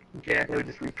 Yeah, they would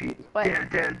just repeat. What? Gonna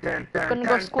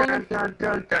go swimming? Go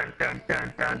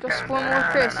swimming with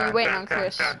Chris. Are you waiting on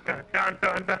Chris?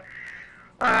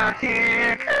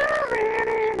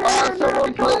 Oh,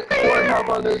 someone put Pornhub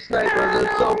on their sniper.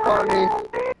 They're so funny.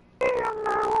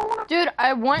 Dude,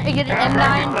 I want to get an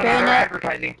M9 bayonet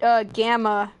Advertising.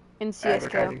 gamma in CSGO.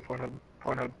 Advertising, Pornhub.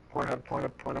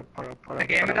 The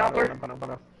game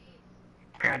developer?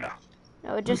 Panda.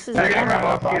 No, it just says They're gonna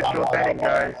have gamma. all CSGO betting,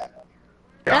 guys.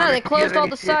 No, they If you closed have all any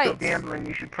the CSGO sites. Gambling,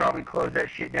 you should probably close that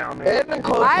shit down, They man. haven't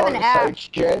closed I have all an the app. sites,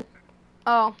 Jay.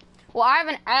 Oh, well, I have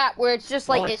an app where it's just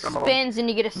like Only it some of them. spins and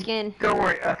you get a skin. Don't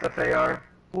worry, FFAR.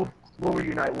 We'll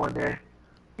reunite one day.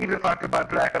 Even if I have to buy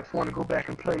Black Ops 1 to go back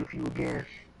and play with you again.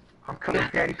 I'm coming,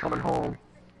 Daddy coming home.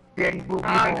 Daddy will be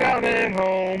I'm home. coming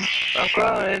home. I'm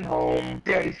coming home.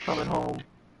 Daddy's coming home.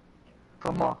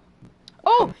 Come on.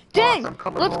 Oh, dang! I'm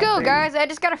coming Let's home, go, baby. guys. I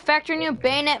just got a factory new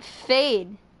bayonet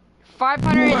fade.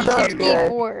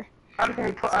 564. I just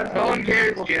want to put, No one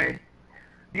cares, Jay.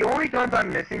 The only guns I'm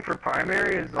missing for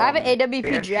primary is I have an AWP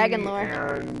Banshee Dragon Lore.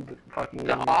 and fucking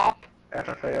The op.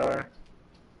 FFAR.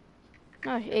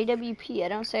 No, AWP. I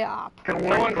don't say op. Don't No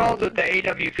worry, one calls it the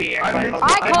AWP. Everybody calls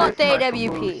I call miss it the my AWP.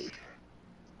 Famoose.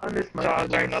 I miss my Sorry,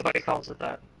 Famoose. nobody calls it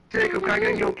that. Jacob, can I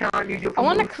get your account? I need your I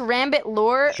want a Famoose. Karambit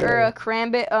lore or a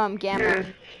Karambit gamma.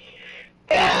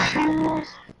 Yeah.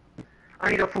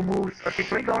 I need a Famoose. Okay,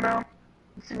 can we go now?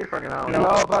 See me fucking out. No,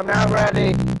 but I'm not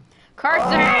ready.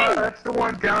 Carson! That's the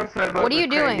one downside about What are you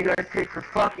this crane. doing? You guys take for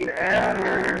fucking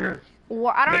ever.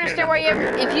 Well, I don't understand why you ever.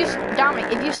 If you,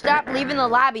 Dominic, if you stop leaving the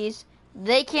lobbies,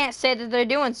 they can't say that they're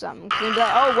doing something. They'll be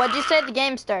like, oh, what'd you say? The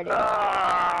game started.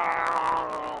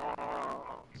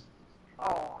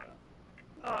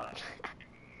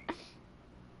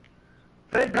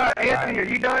 Thank God, Anthony, are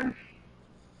you done?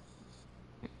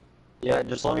 Yeah,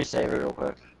 just let me save it real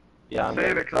quick. Yeah, I'm Save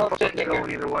good. it, because I'm fucking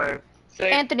going either way.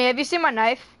 Say, Anthony, have you seen my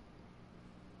knife?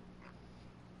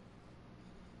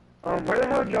 Where the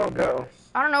hell did y'all go?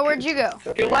 I don't know. Where'd you go?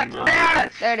 you left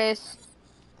status! There it is.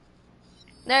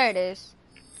 There it is.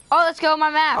 Oh, let's go, my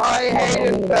map. I hate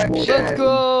infection. Let's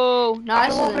go. No, I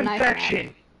this is love a nice map.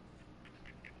 infection.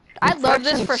 I love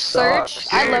this Infection for search.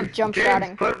 sucks. I love jump James,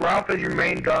 shotting. put Ralph as your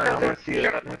main gun. I want to see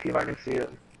it. Let's see if I can see it.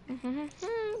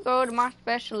 Go to my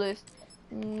specialist.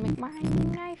 Make my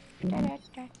knife.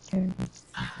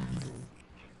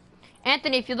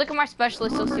 Anthony, if you look at my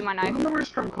specialist, you'll see my knife. Numbers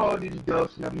from Call of Duty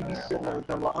Ghosts, and you'd be sitting there with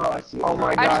them. Oh, I see. Oh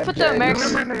my I god. just put the James.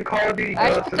 American- Numbers in Call of Duty I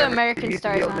just Ghosts put the and American you used to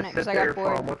be stars able on to it 'cause sit I got there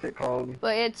bored. from, what's it called?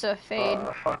 But it's a fade.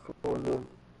 Fuck, what was it?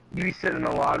 You'd be sitting in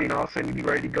the lobby and all of a sudden you'd be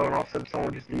ready to go and all of a sudden someone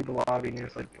would just leave the lobby and you're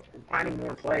just like, finding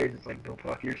more players. It's like, go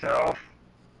fuck yourself.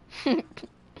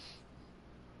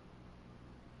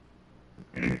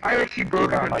 I actually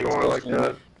broke a controller like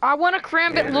that. I want a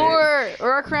Krambit lure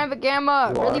or a Krambit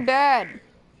gamma really bad.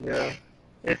 Yeah.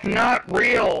 It's not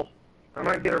real. I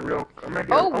might get a real.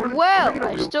 Oh well,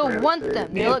 I still want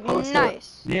them. They look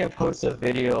nice. Yeah, post a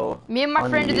video. Me and my on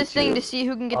friend did this thing YouTube to see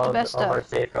who can get the of, best of our stuff.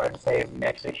 safeguard. Say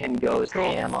Mexican goes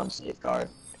ham on safeguard.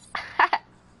 I'm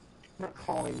not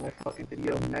calling my fucking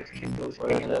video Mexican goes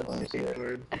Where is ham it? on Let me see it.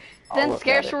 Safeguard. I'll Then look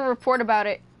Scarce at it. will report about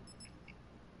it.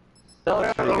 That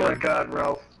looks pretty Oh my good. god,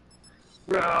 Ralph.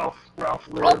 Ralph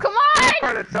lives. Oh come The on!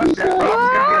 part that sucks that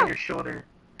Ralph's gonna be on your shoulder.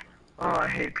 Oh, I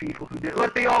hate people who did.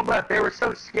 Look, they all left. They were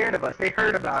so scared of us. They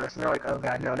heard about us and they're like, oh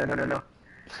god, no.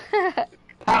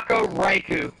 Taco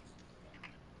Raikou.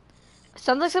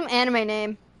 Sounds like some anime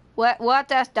name. We'll have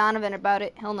to ask Donovan about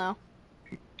it. He'll know.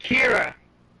 Kira.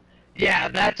 Yeah,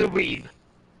 that's a weeb.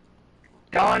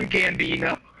 Don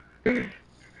Gambino.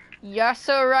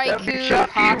 Yasuo That'd be Raikou,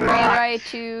 Chucky Poppy Rocks.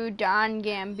 Raichu, Don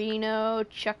Gambino,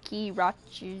 Chucky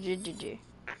Rachu.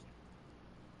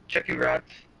 Chucky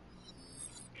Rocks.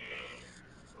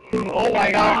 Oh my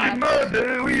god!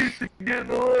 Mother, we used to get in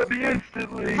the lobby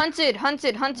instantly. Hunted.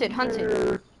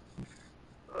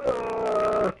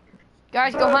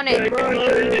 Guys, go hunt it.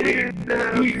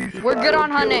 We're good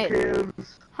on hunted.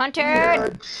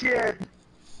 Hunted! Shit.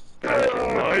 That's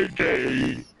my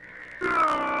day.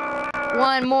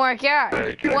 One more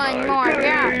guy. One more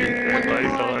guy. One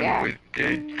more guy.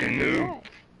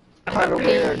 Kind of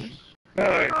weird.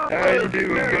 I do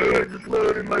good. Just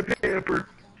loaded my pamper.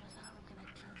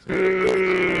 So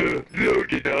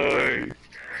did I.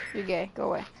 You're gay. Go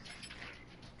away.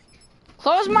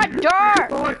 Close my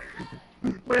door!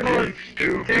 Wait, hold on.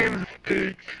 James,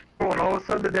 hold on. All of a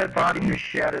sudden, the dead body just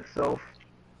shat itself.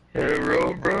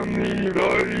 Hero from the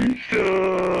body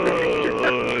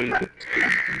side.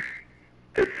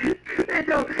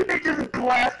 It just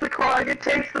blasts the car. It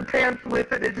takes the pants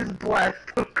with it. It just blasts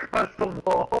across the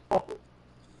wall.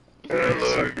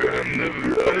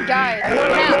 Guys,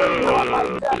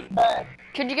 now,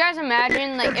 could you guys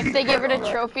imagine, like, if they get rid of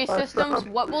trophy systems,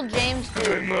 what will James do?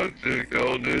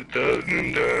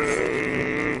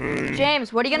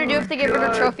 James, what are you gonna do if they get rid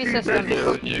of trophy systems?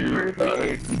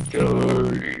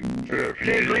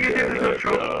 James, we can do the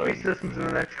trophy systems in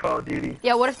the next Call of Duty.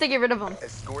 Yeah, what if they get rid of them?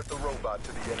 Escort the robot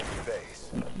to the enemy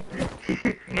base.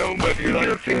 Nobody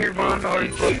likes finger bond on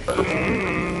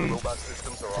Robot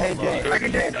systems are Hey,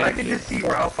 online. James. I can just see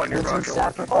Ralph on your Would you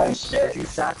rocket.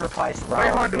 sacrifice Wait, hold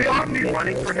on, Ralph? do we all have to be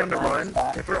running for him to run?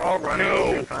 If we're all running at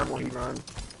the same time, will he run?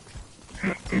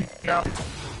 No.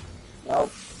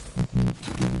 Nope.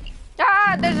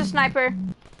 Ah, there's a sniper.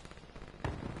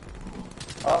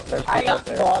 Oh, there's I people got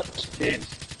there. fucked.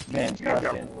 Man, You got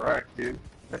Justin. wrecked, dude.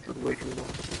 That's what's way too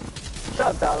Shut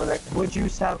up, Dominic. Would you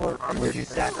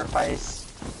sacrifice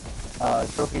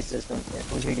trophy systems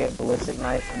if we could get ballistic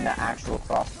knife and the actual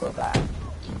crossbow back?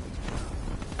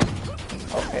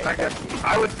 Okay.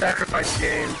 I would sacrifice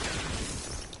James.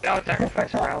 I would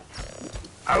sacrifice Ralph.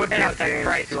 I would get James.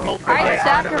 I'd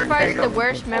sacrifice the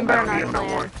worst member in our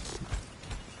clan.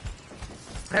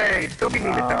 Hey, don't be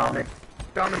mean to Dominic.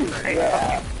 Dominic's hey,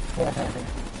 Yeah.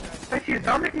 actually, is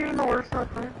Dominic even the worst in our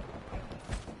clan?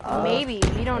 Maybe,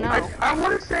 we don't know. I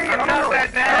want to say, I don't know,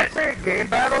 I would say game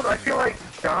battles, I feel like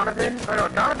Donovan, I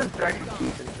don't know, Donovan's actually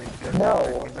decent.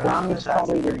 No, Dominic's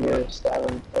probably the worst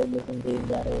out of everything game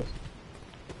battles.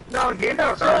 No, game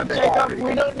battles Shut up, Jacob.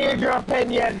 We don't need your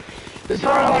opinion. This is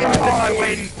our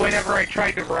whenever I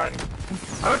tried to run.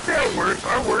 I would say our worst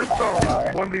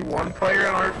 1v1 player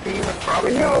on our team is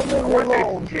probably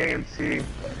JMC.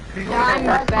 He's Yeah, I'm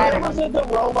one of the bad. There was the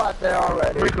robot there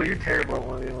already. Michael, you're terrible at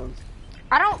 1v1s.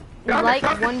 I don't like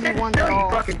 1v1s at all.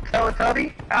 You fucking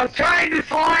Teletubby. I was trying to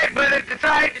slide, but it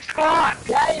decided to squat.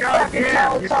 Yeah, you fucking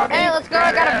Teletubby. Hey, let's go,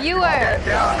 I got a viewer. Down,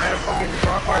 I had a fucking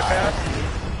crossbar pass.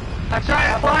 I'm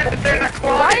trying to slide, but then I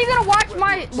squat. Why are you gonna watch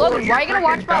my, Logan, why are you gonna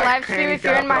watch my live stream if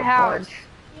you're in my house?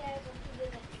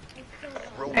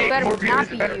 Robot Hey, Better more not viewers,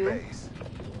 be better you. base.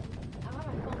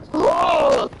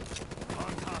 Oh!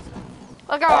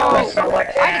 Look how I Oh, did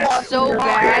so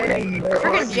bad. Freaking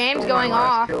Freaking James going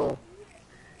off.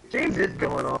 James is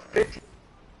going off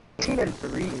 15 and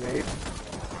 3, mate.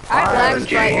 I have lag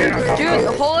James. spikes. Dude,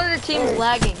 the whole of the team's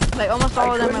lagging. Like almost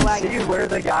all of them are I couldn't lagging. see where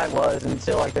the guy was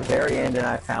until like the very end, and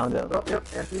I found him. Oh, yep,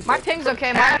 Anthony's My dead. ping's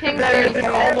okay. My ping's It's 33.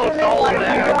 almost all of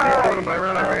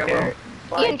them. Okay.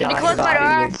 Ian, can you close my body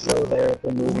door? was still there at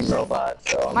the moving robot,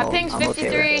 so My ping's I'm okay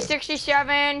 53, with it.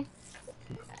 67.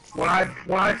 When I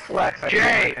flex,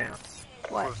 Jay,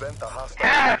 What? Prevent the hostile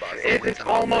half, robots it's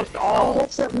almost all.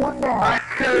 What's that one now?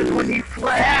 Because when you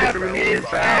flex, it is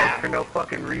bad for no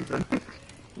fucking reason.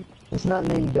 It's not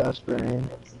named Dust Brain.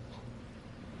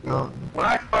 No. When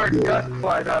I fart, dust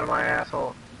flies out of my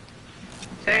asshole.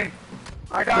 Same.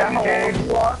 I got you,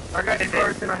 James. I got you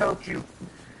first and I helped you.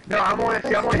 No, I'm only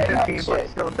 15, but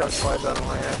still dust flies out of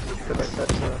my ass because I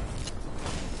said so.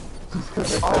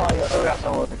 Oh, I got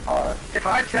someone with a car. If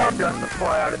I tell dust to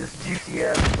fly out of this juicy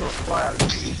ass, it'll fly out of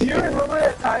this. Do you remember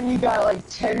that time you got like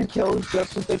 10 kills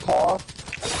just with the car?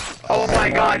 Oh my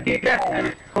god, dude,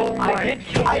 that. Oh my.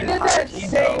 I did that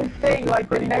same thing like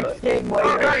the next game Oh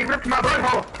god, later. he ripped my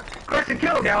butthole. Carson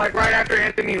killed now, like right after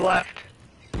Anthony left.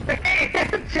 Hey,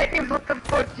 James, what the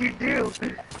fuck you do?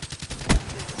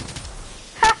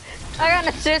 I got an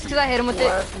assist because I hit him with it.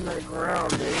 Blasting the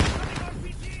ground, dude.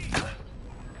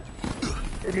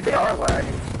 Dude, they are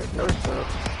lagging. There's no stuff.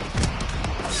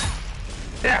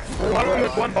 Yeah, one of them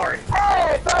was one bar.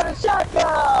 Hey, found a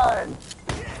shotgun!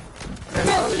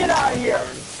 Get out of here!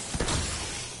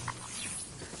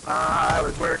 I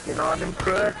was working on them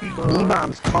crusty bones.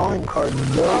 E-Bomb's calling card.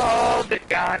 Oh, the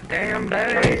goddamn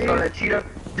Hey, day. so that cheetah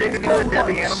didn't do the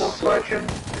deadly animal selection.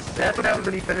 That's what happens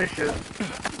when he finishes.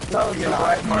 No, you know,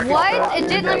 right? What? It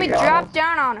didn't let me drop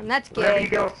down on him. That's Whenever you gay.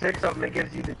 get all 6 of them, it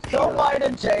gives you the cheetah. Don't lie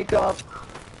to Jacob.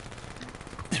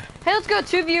 Hey, let's go.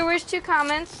 2 viewers, 2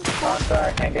 comments. Oh, sorry,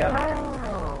 I can't get him.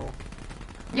 Oh.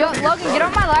 Yo, Logan, get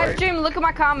on my live stream and look at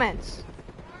my comments.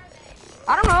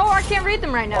 I don't know. I can't read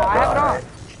them right now. I have it on.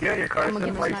 Yeah, your car's I'm gonna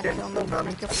in give this like knife this.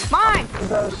 to him. Mine!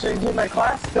 Because I was changing my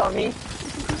class dummy.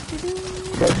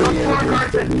 Come on,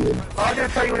 Carson. I was gonna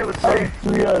tell you when it was safe.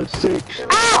 3 out of 6.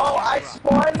 Oh, I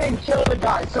spawned and killed the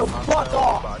guy, so fuck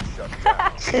off. robot shut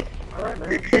down. Alright,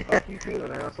 man. Fuck you too,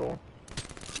 an asshole.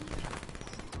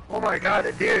 Oh my god,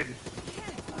 it did.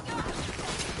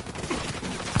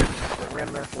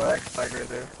 Ran that flag spike right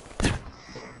there.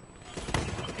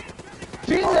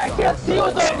 Jesus, I can't see with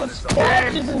all the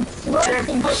scratches and smokes James,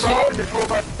 and put Rob in shit. this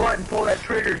robot's butt and pull that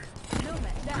trigger.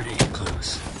 Pretty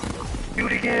close. Do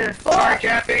it again. Sorry,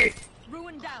 Kathy.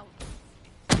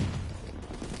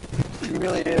 You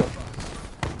really do.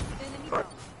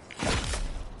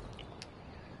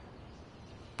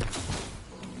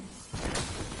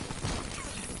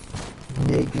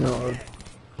 Ignore.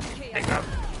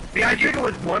 Behind you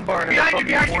was one bar and behind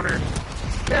you, corner.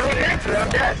 Yeah, look at that, I'm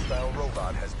dead. Hostile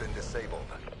robot has been disabled.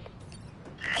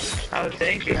 I was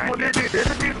saying behind you. There's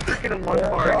a dude freaking in one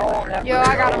bar. Yo,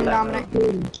 I got him, Dominic.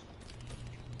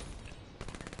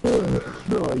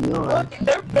 Look,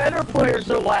 their better players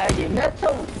are lagging. That's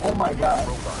so. Oh my god.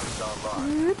 Robot is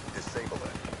online. Disable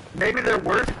it. Maybe their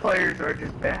worst players are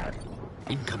just bad.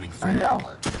 Incoming I threat. know.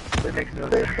 That makes no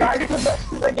The sense. guys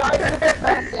with the guys with the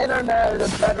best internet are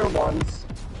the better ones.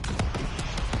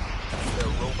 Their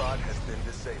robot has been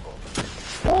disabled.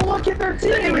 Oh, look at their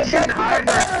team. He was The shooting best high in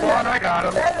their internet. spawn, I got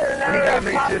him. Better He got than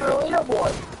me top too. of the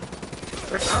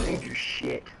leaderboard. I'll eat your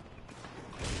shit.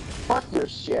 Fuck your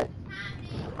shit.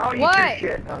 I'll eat What?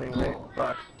 your shit anyway.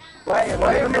 Fuck. Wait.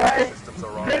 Systems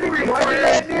are Let me online. What are you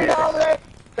record gonna do, Dominic?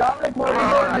 Dominic, what I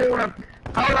are you gonna do?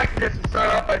 I would like to just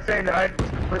start off by saying that I was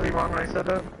completely wrong when I said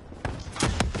that.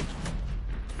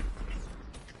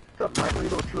 What's up, Michael?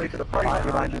 You're a little too late to the party.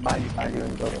 Behind you,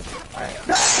 Alright.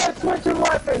 Let's switch your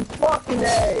weapons, fucking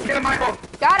A! Get him, Michael!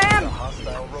 Got him!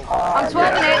 Hostile robot. I'm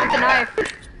swapping it with the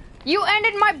knife. You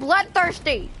ended my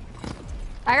bloodthirsty.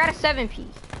 I got a 7-piece.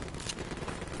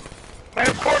 And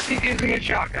of course he's using a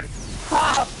shotgun.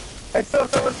 Ha! I still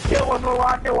someone's kill with a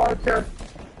rocket launcher.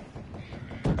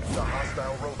 The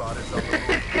hostile robot is on the move.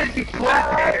 Because he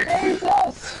Ah, played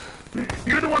Jesus!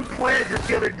 You're the one playing it just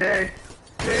the other day.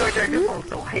 You're like, this song's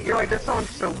so hate. You're like, this song's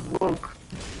so woke.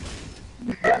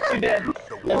 Yes, you did. Who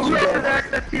Yes, you has did.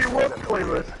 access to your woke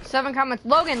playlist? 7 comments.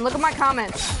 Logan, look at my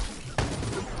comments.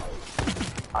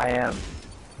 I am.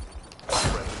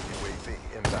 Friendly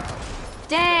UAV inbound.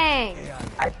 Dang.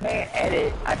 I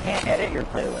can't edit your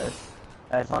playlist.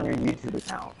 That's on your YouTube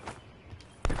account.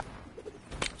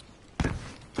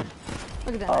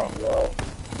 Look at that. Oh, well.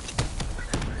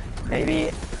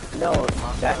 Maybe, no,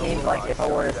 that means like if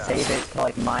I were to save it to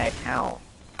like my account,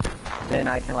 then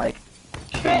I can like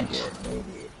bitch!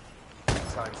 Maybe.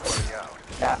 Time's running out.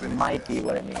 That might be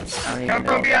what it means. I don't even Come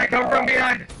know. from behind, come from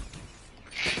behind!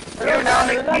 No,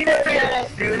 no, He didn't say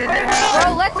it, dude. It didn't happen.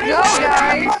 Bro, let's go,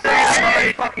 guys. He's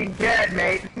already fucking dead,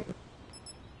 mate.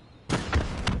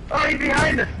 Oh, he's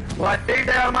behind us. Well, I saved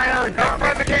that on my own. Come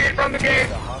from the cave, from the cave.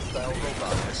 The hostile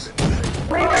robot has been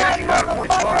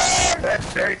Motherfucker! That's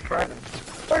very present.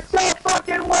 We're so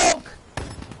fucking woke!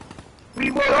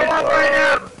 We woke up right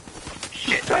now.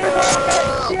 Shit.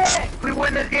 Shit! We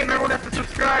win this game. Everyone has to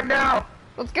subscribe now.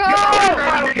 Let's go.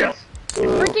 Yo,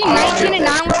 Freaking 19 and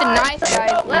 9 with the knife,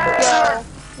 guys. Let's go.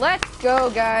 Let's go,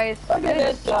 guys. Look at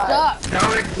this guy. Sucks. no,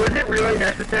 was it really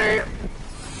necessary?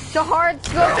 The hard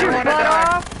scope your wanna butt die.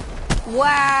 off.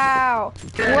 Wow.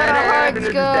 What a hard This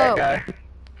is that scope. guy.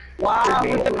 Wow,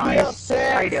 Me. with the How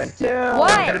you doing? PO6, too. What?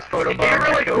 Look at his photo bar.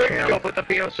 Really quick scope with the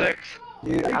PO6.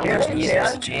 Dude, I can't want see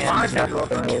ES it. jams that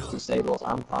broken both disables.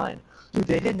 I'm fine. Dude,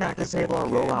 they did not disable a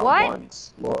rollout What?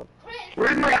 once. Look.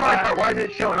 Where's my car? Why is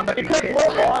it showing? I'm about to be Because pissed.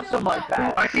 we're awesome like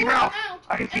that. I see Ralph.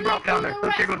 I can see Ralph down there.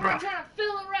 Look, there goes Ralph. trying to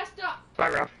fill the rest up. Bye,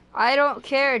 Ralph. I don't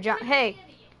care, John. Hey,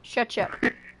 shut up.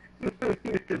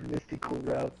 Mystical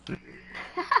Ralph.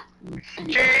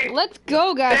 Jay! Let's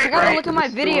go, guys. I gotta Right look to at my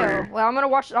the video. story. Well, I'm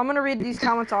gonna read these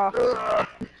comments off.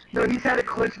 No, he's had a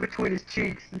clinch between his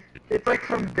cheeks. It's like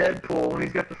from Deadpool when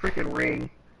he's got the freaking ring.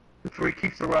 That's where he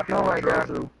keeps the rocket Oh my and throws God.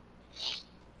 through.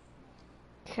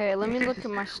 Okay, let me look at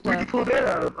my Where'd you stuff. pull that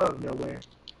out of? Oh, nowhere.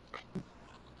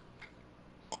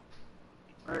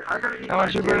 Alright, I gotta eat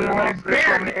my dinner. I'm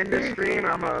gonna end the stream.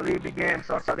 I'm gonna leave the game,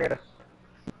 so I'll see you later.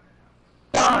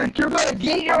 You're gonna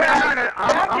get your I'm ass gonna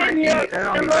back in eat here, and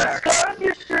I'll be you're gonna back. start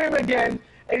your stream again,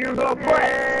 and you're gonna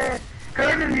play.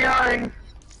 Curtis is yelling.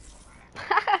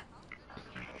 Alright,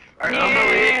 I'm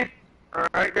gonna leave.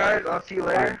 Alright, guys, I'll see you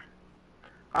later.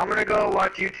 I'm gonna go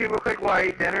watch YouTube real quick while I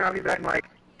eat dinner. I'll be back in like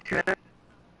 2 minutes.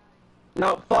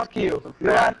 No, fuck you. You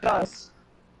left us.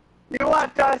 You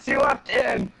left us, you left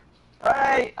in.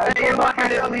 Alright, I Hey, you're promote lucky I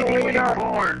myself didn't the leave you when you were leader.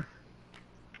 born.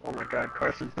 Oh my god,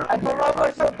 Carson's not I promote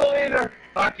myself the leader.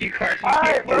 Fuck you, Carson. You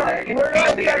Alright, can't do that. we're You're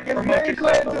gonna the take leader. as Promote many yourself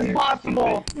clans the as leader.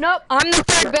 possible. Nope, I'm the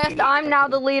third best. I'm now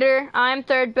the leader. I'm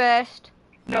third best.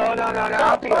 No,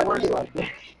 don't be a worse like this.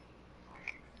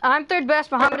 I'm third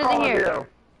best. Muhammad isn't here. You.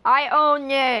 I own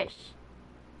this.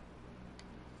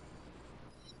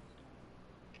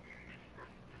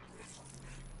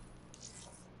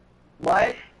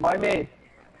 What? Why me?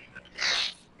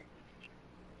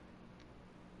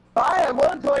 Fine, I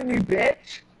won't join you,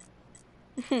 bitch.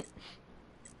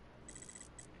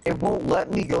 It won't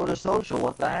let me go to social.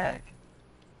 What the heck?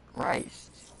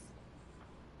 Christ.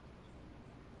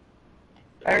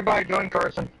 Everybody join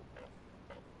Carson.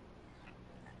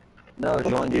 No,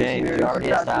 join James. We already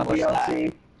established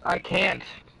that. I can't.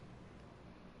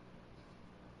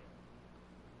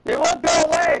 They won't go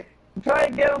away. I'm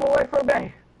trying to get them away from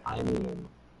me. I mean,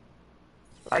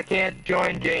 I can't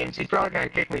join James. He's probably gonna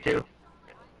kick me too.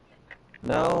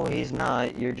 no, he's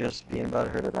not. You're just being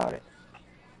butthurt about it.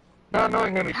 Not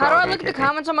knowing him, he's How do I probably look at gonna the kick me.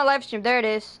 comments on my live stream? There it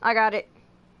is. I got it.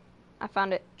 I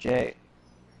found it. Jay,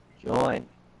 join.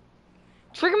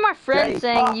 Trigger my friend Jay,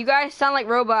 saying fuck. you guys sound like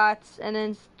robots, and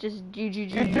then just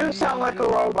GGG. You do sound like a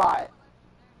robot.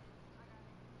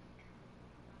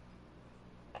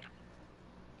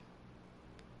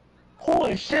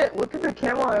 Holy shit, look at the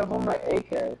camera I have on my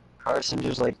AK. Carson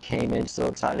just like came in so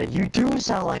excited. You do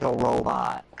sound like a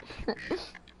robot.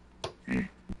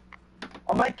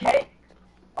 On my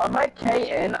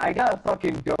KN, I got a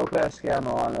fucking dope ass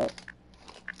camera on it.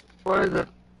 What is it?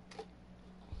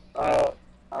 I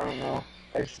don't know.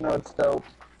 I just know it's dope.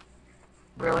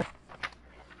 Really?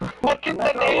 Look at I'm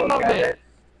not the gonna name look of at it.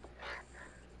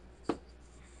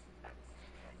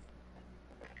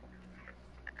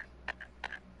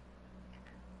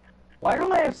 Why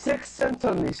don't I have 6 cents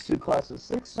on these two classes?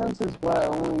 6 cents is what I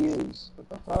only use. What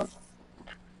the fuck?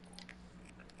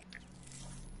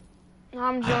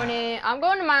 I'm joining. I'm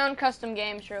going to my own custom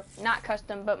games, not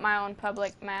custom, but my own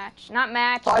public match. Not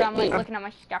match. So I'm like looking at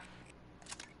my stuff.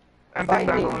 I'm back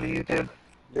on YouTube.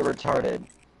 You're retarded,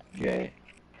 Jay.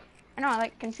 I know. I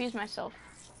like confuse myself.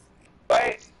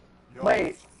 Wait!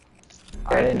 Wait!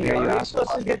 I didn't hear you Are we ask.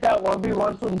 supposed to get that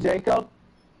 1v1 from Jacob?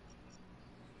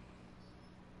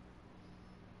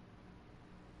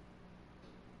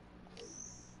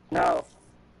 No.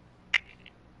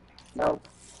 No.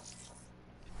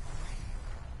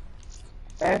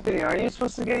 Anthony, are you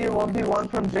supposed to get your 1v1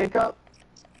 from Jacob?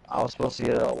 I was supposed to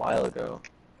get it a while ago.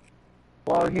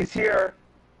 Well, he's here.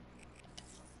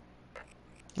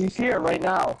 He's here right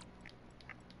now.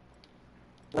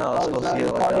 No, I was Oh, supposed to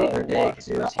he's get it not like the in the other party day because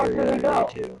he was anymore. here the Where other did he day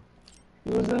go? too. He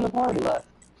was in the party left.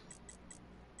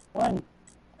 When?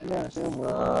 I gotta assume,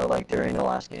 Like during the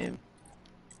last game.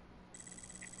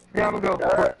 Yeah, I'm gonna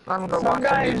go. I'm gonna go some watch some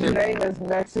guy's YouTube. name is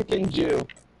Mexican Jew.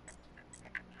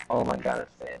 Oh my god,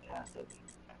 it's fantastic.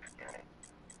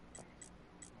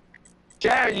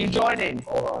 Jared, you joining?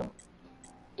 Hold on.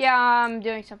 Yeah, I'm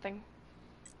doing something.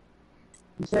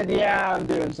 He said, yeah, I'm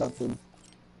doing something.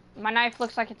 My knife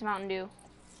looks like it's Mountain Dew.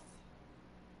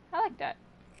 I like that.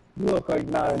 You look like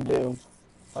Mountain Dew.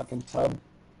 Fucking tub.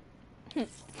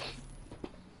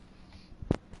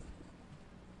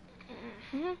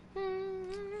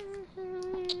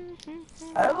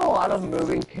 I have a lot of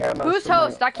moving cameras. Who's for my,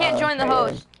 host? I can't join the cam.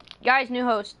 host. Guys, new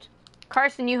host.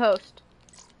 Carson, new host.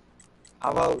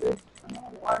 How about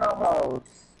Why not host?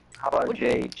 how about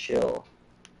Jay chill?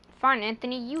 Fine,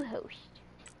 Anthony, you host.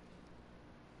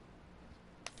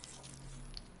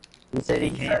 He said he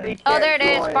can't. Oh, there it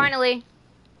is, join. finally.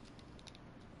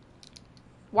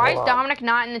 Why is Hold on. Dominic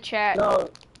not in the chat? No,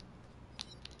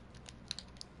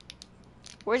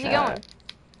 Where's chat.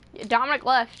 he going? Dominic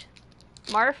left.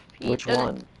 Marf? He Which doesn't-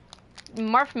 one?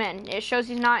 Marfman. It shows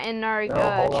he's not in our No,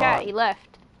 hold chat. on. He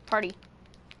left. Party.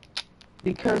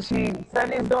 because he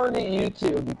said he's going to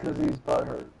YouTube because he's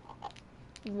butthurt.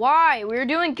 Why? We were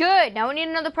doing good. Now we need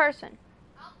another person.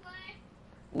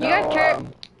 No, You guys care?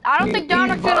 I don't think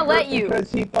Dominic's gonna let you.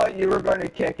 Because he thought you were going to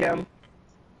kick him.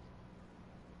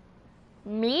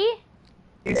 Me?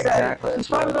 He Exactly, said that's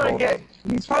what I told him.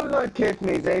 he's probably going to kick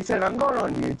me. They said I'm going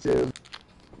on YouTube.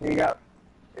 He got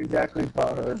exactly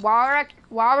butthurt.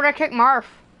 Why would I kick Marf?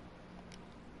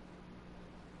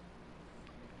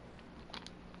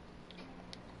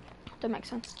 That makes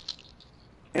sense.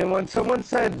 And when someone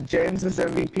said James is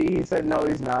MVP, he said no,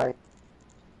 he's not.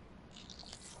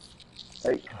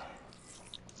 Like,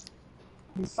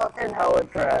 he's fucking hella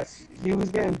trash. He was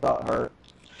getting butthurt.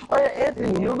 Oh yeah,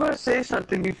 Anthony, you were gonna say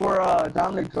something before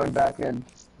Dominic joined back in.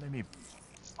 Let me.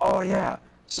 Oh yeah.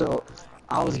 So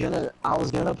I was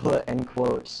gonna put in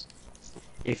quotes.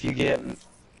 If you get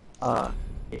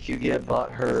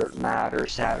butthurt, mad, or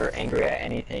sad, or angry at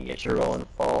anything, it's your own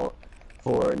fault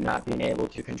for not being able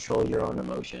to control your own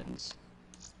emotions.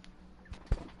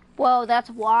 Whoa,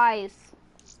 that's wise.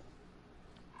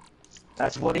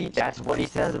 That's what he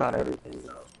says about everything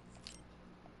though.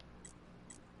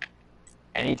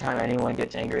 Anytime anyone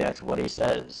gets angry, that's what he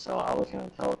says. So I was gonna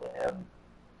tell it to him,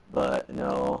 but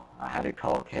no, I had to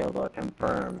call Kayla to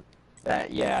confirm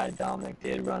that yeah, Dominic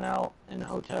did run out in the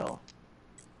hotel.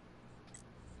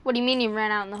 What do you mean he ran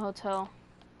out in the hotel?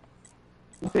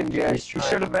 Listen, Jess, you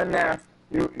should have been there.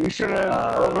 You should have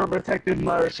overprotected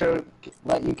Mother should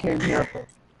let you came here.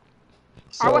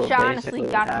 I wish I basically honestly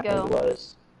what got to happened go.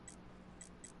 Was,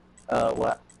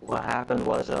 what happened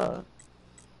was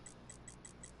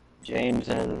James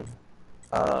and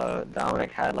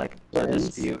Dominic had like a James?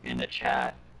 dispute in the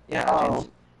chat. Yeah, Oh. James.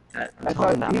 I I'm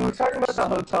telling thought he that was talking about the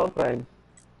hotel thing.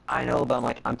 I know,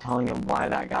 but I'm telling him why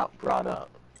that got brought up.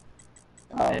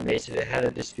 Oh. And basically they had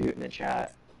a dispute in the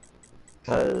chat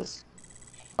because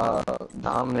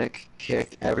Dominic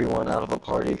kicked everyone out of a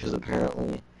party because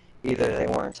apparently either they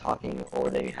weren't talking or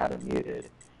they had him muted,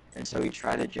 and so he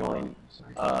tried to join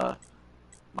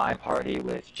my party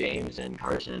with James and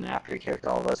Carson, and after he kicked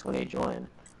all of us when he joined,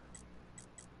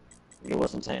 he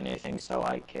wasn't saying anything, so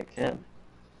I kicked him.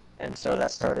 And so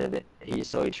that started, he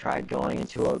tried going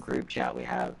into a group chat we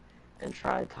have and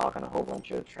tried talking a whole bunch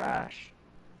of trash.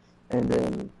 And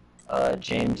then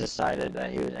James decided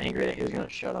that he was angry that he was going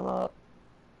to shut him up.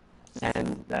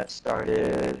 And that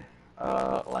started,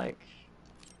 like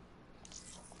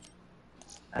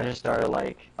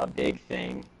a big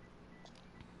thing.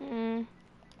 Mm.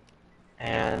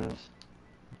 And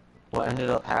what ended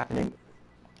up happening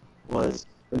was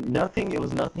nothing, it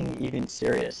was nothing even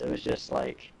serious. It was just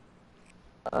like,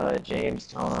 James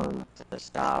telling him to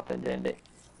stop, and then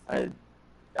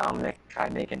Dominic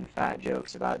tried making fat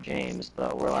jokes about James,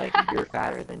 but we're like, you're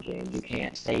fatter than James, you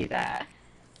can't say that.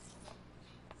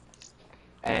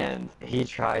 And he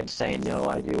tried saying, no,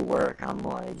 I do work. I'm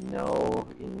like, no,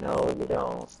 you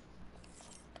don't.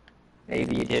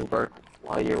 Maybe you did work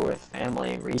while you were with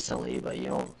family recently, but you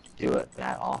don't do it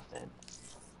that often.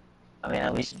 I mean,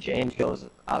 at least James goes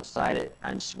outside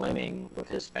and swimming with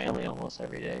his family almost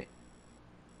every day.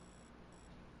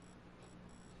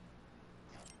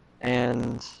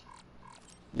 And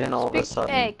then all of a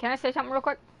sudden... Hey, can I say something real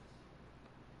quick?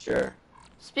 Sure.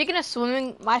 Speaking of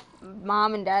swimming, my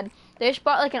mom and dad, they just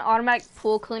bought like an automatic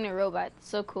pool cleaner robot. It's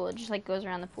so cool. It just like goes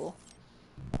around the pool.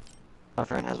 My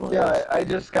friend has one of those.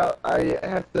 Yeah, I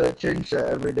have to change that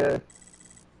every day.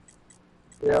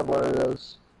 Yeah, one of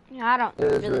those. Yeah, I don't It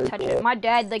is really really touch cool. it. My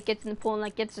dad like gets in the pool and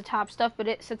like gets the top stuff, but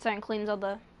it sits there and cleans all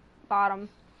the bottom.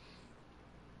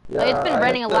 Like, it's been I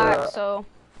raining a have lot, to- so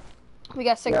we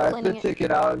got sick Yeah, of I have to cleaning it. take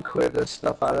it out and clear the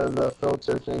stuff out of the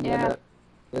filter thing in Yeah. it.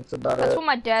 That's about That's it. what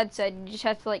my dad said. You just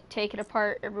have to like take it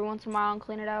apart every once in a while and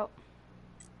clean it out.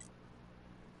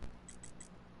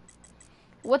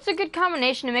 What's a good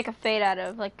combination to make a fade out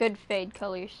of? Like good fade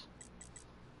colors.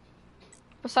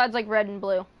 Besides like red and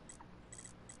blue.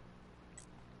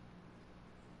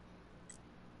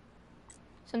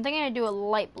 So I'm thinking I'd do a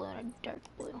light blue and a dark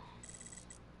blue.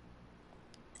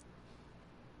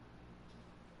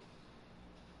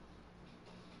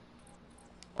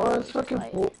 Oh, that's fucking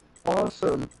Light.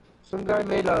 awesome. Some guy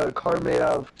made a car made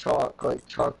out of chalk, like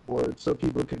chalkboard, so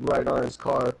people could write on his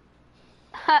car.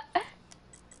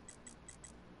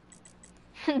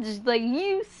 Just like,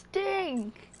 you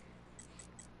stink.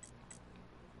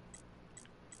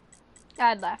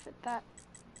 I'd laugh at that.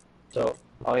 So,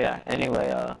 oh yeah,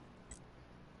 anyway,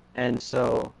 and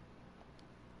so,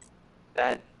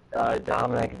 that,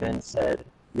 Dominic then said,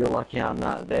 "You're lucky I'm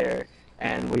not there,"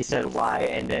 and we said why,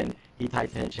 and then he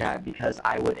typed in the chat, "Because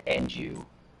I would end you."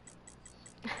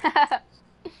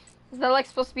 Is that like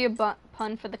supposed to be a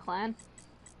pun for the clan?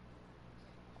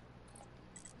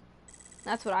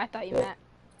 That's what I thought you meant.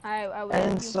 I would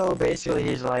end And you. so basically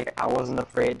he's like, "I wasn't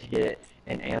afraid to get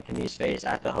in Anthony's face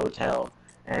at the hotel,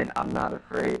 and I'm not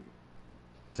afraid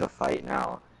to fight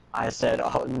now." I said,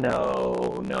 "Oh,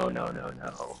 no, no, no, no,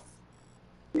 no."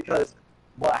 Because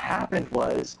what happened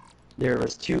was, there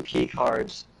was 2 key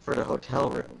cards for the hotel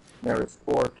room. There was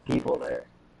 4 people there.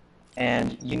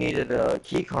 And you needed a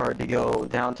key card to go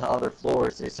down to other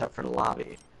floors except for the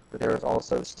lobby. But there was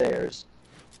also stairs.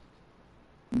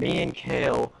 Me and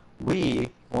Kale, we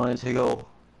wanted to go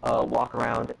walk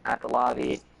around at the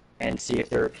lobby and see if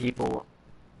there were people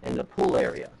in the pool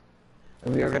area.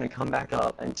 And we were going to come back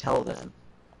up and tell them.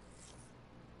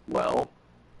 Well,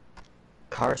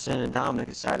 Carson and Dominic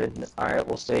decided, alright,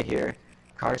 we'll stay here.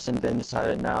 Carson then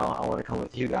decided, no, I want to come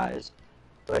with you guys.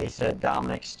 But he said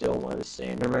Dominic still wanted to stay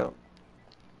in the room.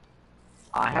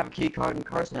 I have a key card and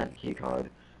Carson had a key card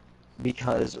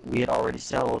because we had already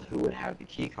settled who would have the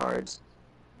key cards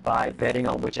by betting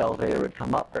on which elevator would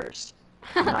come up first.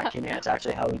 I'm not kidding, that's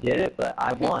actually how we did it, but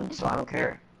I won, so I don't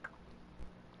care.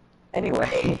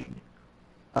 Anyway,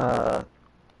 the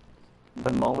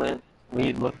moment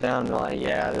we looked down, we're like,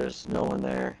 yeah, there's no one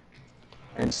there.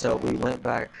 And so we went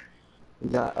back, we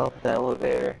got up the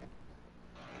elevator,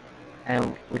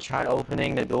 and we tried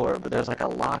opening the door, but there's like a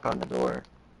lock on the door.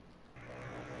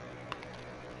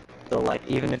 So like,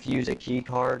 even if you use a key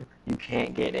card, you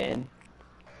can't get in.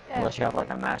 Unless you have like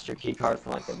a master key card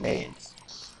from like the maids.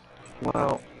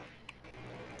 Well,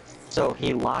 so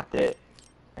he locked it,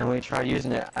 and we tried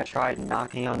using it. I tried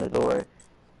knocking on the door,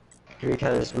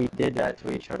 because we did that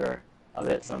to each other a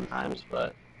bit sometimes,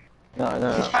 but no.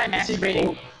 He's probably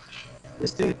masturbating.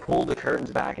 This dude pulled the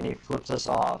curtains back and he flips us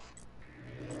off.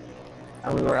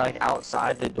 And we were like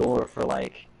outside the door for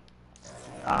like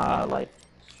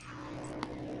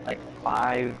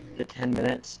 5 to 10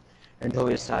 minutes until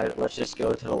we decided, let's just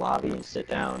go to the lobby and sit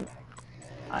down,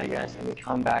 I guess. And we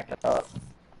come back up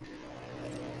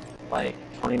like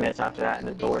 20 minutes after that and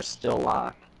the door's still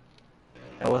locked.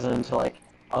 It wasn't until like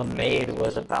a maid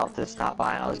was about to stop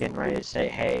by and I was getting ready to say,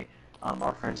 hey,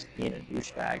 our friend's being a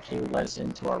douchebag, can you let us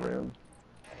into our room?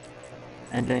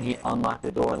 And then he unlocked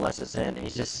the door and lets us in.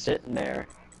 He's just sitting there,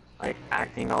 like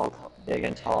acting all big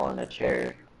and tall in a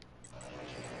chair.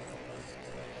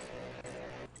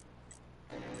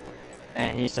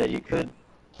 And he said you could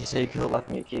have left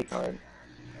me a key card.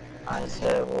 I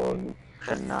said, well, you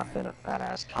could not have been a fat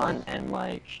ass cunt and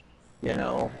like, you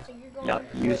know,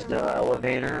 use the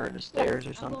elevator or the stairs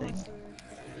or something.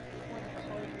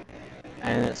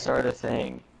 And it started a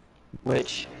thing,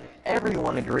 which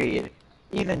everyone agreed.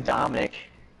 Even Dominic,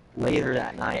 later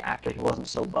that night, after he wasn't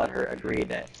so butthurt, agreed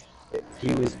that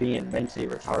he was being mentally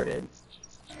retarded.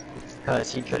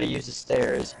 Because he could have used the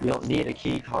stairs. You don't need a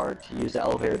key card to use the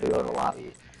elevator to go to the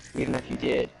lobby. Even if you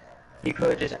did, he could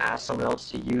have just asked someone else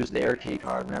to use their key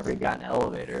card whenever he got in the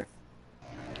elevator.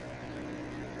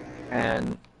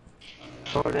 And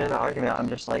so in the argument, I'm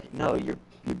just like, no, you're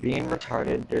being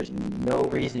retarded. There's no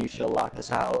reason you should lock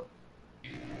us out.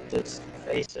 Just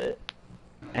face it.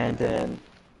 And then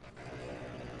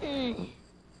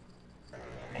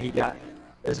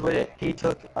he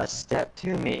took a step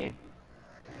to me,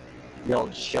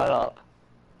 yelled shut up,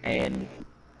 and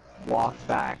walked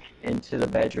back into the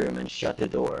bedroom and shut the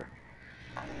door.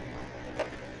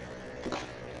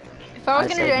 If I was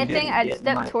gonna said, do "You anything, didn't I'd get in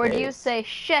step my toward you, face." say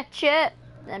shit,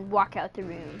 then walk out the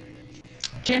room.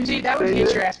 Jimsy, that would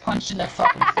get your ass punched in the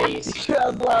fucking face. Yeah, I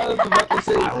was about to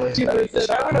say, I would I said,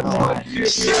 I would have punched you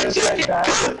if you would have said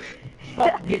that.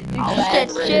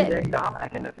 Shit, shit.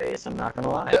 Dominic in the face, I'm not gonna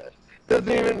lie. Doesn't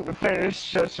even finish.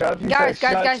 Shut up. He Guys,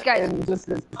 said, guys, "Shut," guys. And just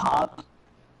this pop.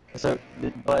 So,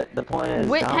 but the point is,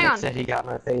 Wait, hang Dominic on. said he got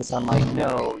in my face. I'm like,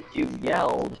 no, you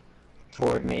yelled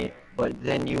toward me, but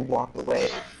then you walked away.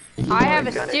 You I have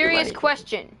weren't a gonna do serious anything.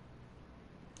 question.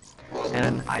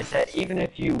 And I said, even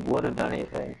if you would have done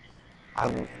anything,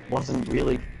 I wasn't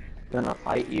really gonna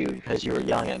fight you because you were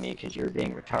yelling at me because you were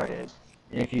being retarded.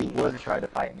 And if you would have tried to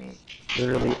fight me,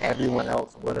 literally everyone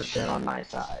else would have been on my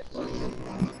side.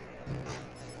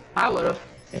 I would've,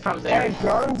 if I was there. Hey,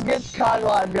 Jones gets COD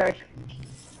logic.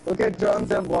 Look at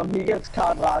Jones' emblem. He gets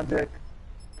COD logic.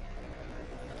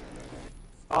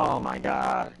 Oh my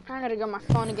god. I gotta go on my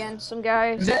phone again. Some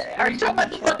guys. Are you talking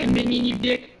about the fucking minion, you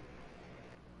dick?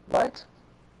 What?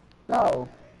 No.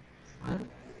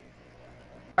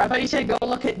 I thought you said go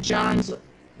look at John's No,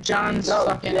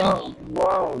 fucking emblem.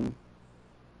 Lone.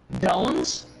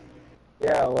 Dones?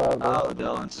 Yeah, well. Oh,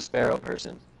 Dylan's a sparrow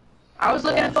person. I was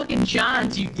looking at fucking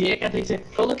John's, you dick. I think he said,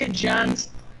 go look at John's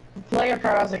player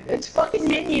card. I was like, it's fucking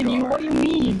minion, you. What do you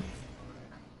mean?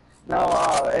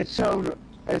 No, it showed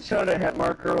a hit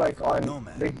marker like on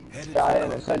the guy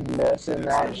and it said miss, and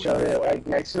then it showed it like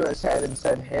next to his head and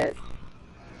said hit.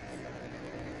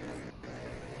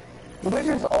 Can we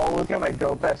just all look at my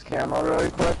dope ass camera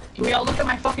really quick? Can we all look at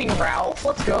my fucking Ralph?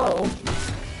 Let's go.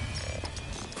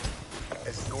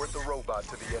 Escort the robot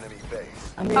to the enemy base.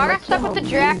 I mean, I got that's stuck how with the we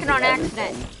Draken use on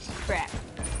everything. accident. Crap.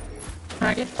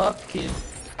 I get fucked, kid.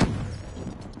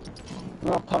 I'm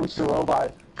gonna punch the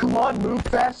robot. Come on, move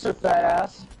faster, fat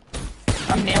ass.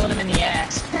 I'm nailing him in the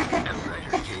ass.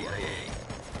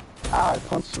 Ah, I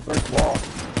punched the brick wall.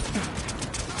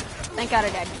 Thank God I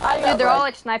died. I got Dude, they're all right.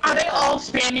 like snipers. Are they all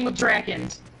spamming with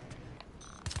Drakens?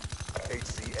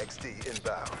 HCXD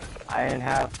inbound. I didn't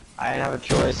have a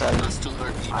choice.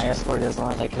 I escorted as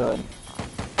long as I could.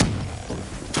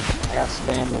 I got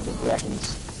spammed with the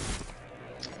Drakens.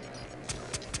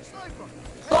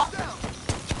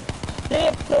 They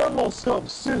have thermal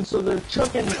scopes too, so they're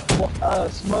chucking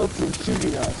smokes and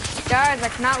shooting us. Guys, I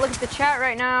cannot look at the chat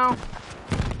right now.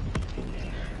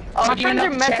 Oh, My do you friends know are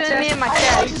what the messing chat with me says? in my Oh,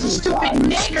 chat. he's a stupid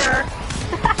nigger!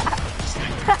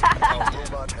 Our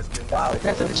robot has been Wow,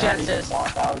 That's what the chat says.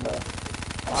 Walk out of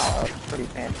the... Wow, that's pretty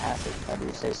fantastic. If I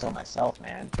do say so myself,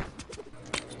 man.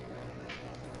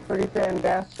 Pretty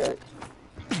fantastic.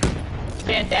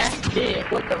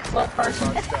 Fantastic. What the fuck,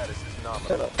 person? status is nominal.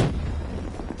 Shut up.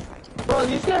 Bro,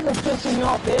 these guys are pissing me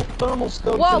off. They have thermal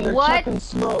scopes Whoa, and they're what? chucking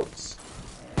smokes.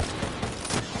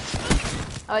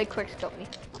 Oh, he quick scoped me.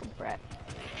 Brat.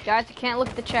 Guys, I can't look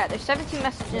at the chat. There's 17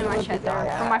 messages in my chat.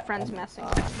 They're from my friends messing. Be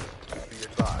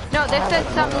advised. No, they said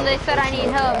something. They said I need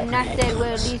help, and I said,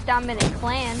 well, at least I'm in a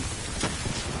clan.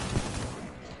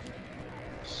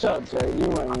 Shut up, Jay. You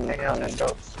weren't even playing.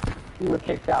 You were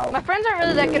kicked out. My friends aren't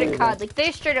really that good at COD. Like,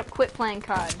 they straight up quit playing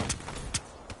COD.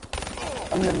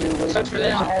 I'm the new leader. Sucks for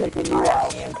them. I'm taking you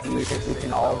out. Because we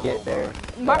can all get there.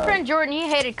 My friend Jordan, he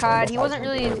hated COD. He wasn't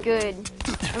really as good.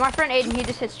 And my friend Aiden, he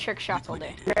just hits trick shots all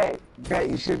day. Jay,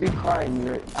 you should be crying.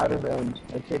 You're out of them.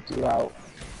 I kicked you out.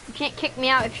 You can't kick me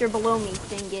out if you're below me,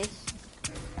 dingus.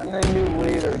 I'm the new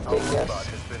leader,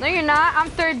 dingus. No, you're not. I'm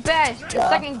third best. The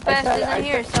second best isn't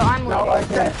here, so I'm No, I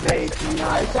leader. said Jay.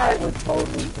 I thought it would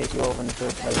totally take you over in the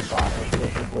first place spot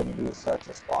if it wouldn't be such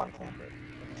a spawn camper.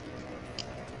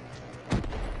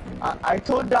 I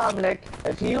told Dominic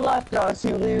if he left us,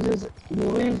 he leaves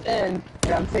end,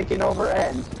 and I'm taking over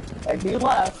end. And he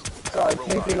left, so I'm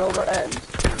taking over end.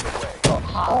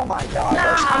 Oh my god.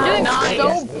 I'm doing Nice.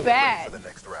 so For bad. the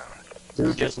next round.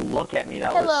 Dude, just look at me.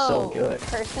 That was so Hello, good.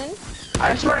 person.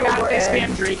 I swear to God, if they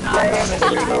spam Drake,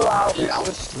 Dude, I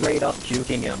was straight up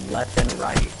juking him left and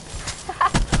right.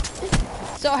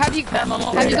 So have you That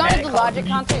Momo gone to bag the called Logic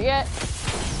me. concert yet?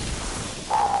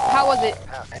 How was it?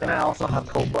 And I also have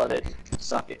cold-blooded.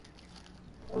 Suck it.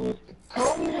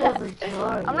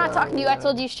 I'm not talking to you. I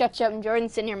told you shut up, and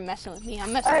Jordan's sitting here messing with me.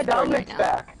 I'm messing Hey, with Jordan right Dominic's now.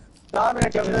 back.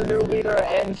 Dominic, I'm the new leader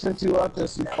at end since you left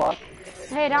us, you fuck.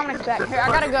 Hey, Dominic's back. Here, I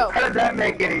gotta go. How does that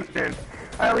make any sense?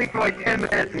 I leave for like 10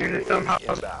 minutes and you're just somehow... I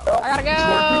gotta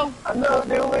go. I'm the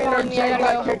new leader, me, I Jay gotta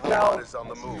got go. kicked Robot out. is on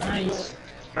the move. Nice.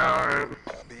 Alright.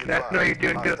 Be That's no, you're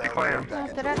doing advised, just the clan.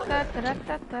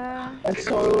 Da-da-da-da-da-da. That's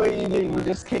totally what you do, you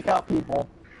just kick out people.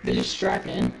 They're just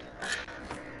strapping.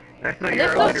 That's no, Are they you're a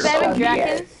still leader. spamming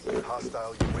Yes. Drakens?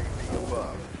 Hostile UAV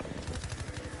above.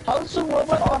 How's the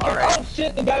robot fucking- Oh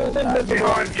shit, the guy was You're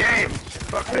invisible. on James.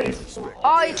 Fuck this.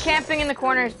 Oh, he's camping in the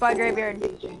corners by Graveyard.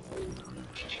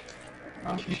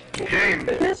 James,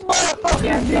 This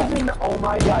motherfucker is even, oh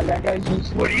my god, that guy's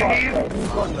just what do you need? He's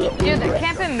gonna get Dude, me they're wrecked.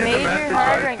 camping Send a major message,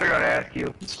 hard I right forgot now. to ask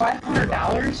you. It's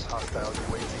 $500. Hostile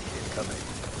UAV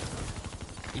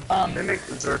incoming. That makes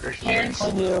the burger shit. Parents,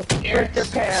 On you. With your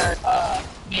parents.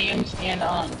 names, and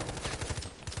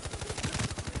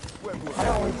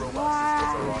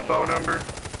Wow. Phone number.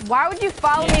 Why would you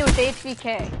follow me with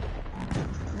HVK?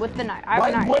 With the knife. I have a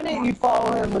Why knife. wouldn't you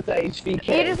follow him with the HVK?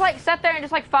 He just like sat there and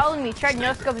just like followed me, tried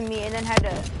no-scoping me, and then had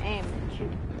to aim and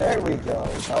shoot. There we go.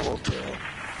 Double kill.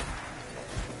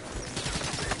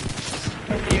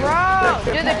 Bro,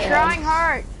 dude, they're trying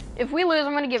hard. If we lose,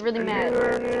 I'm gonna get really mad.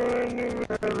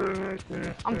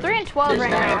 I'm 3-12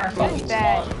 right now. I'm doing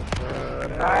bad.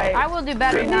 Alright. I will do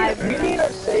better than I. We need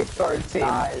a safeguard team.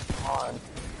 Come on.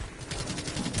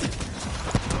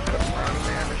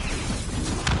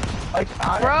 Like,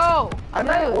 Bro, I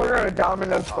might order a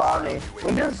Domino's brownie.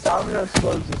 When does Domino's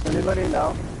close? Does anybody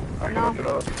know? I can No. look it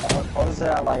up. What was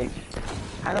that, like,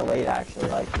 kind of late actually,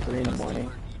 like 3 in the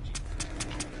morning?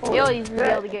 you'll easily be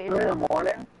able to get 3 your. in the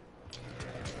morning.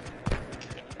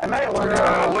 I might order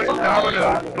What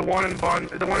Domino's? The one in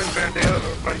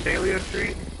Vandalia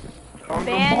Street?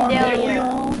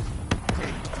 Vandalia.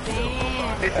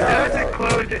 It says it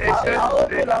closed. It I'll look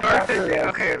says it it up starts after at, this.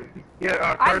 okay.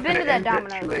 Yeah, I've been to that ends at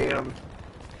Domino's. 2 a.m.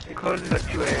 It closes at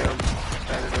 2 a.m.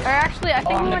 Or actually, I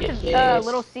think I'm we gonna went get to this.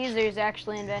 Little Caesars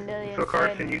actually in Vandalia So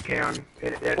Carson, instead. you can.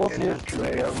 It We'll ends at 2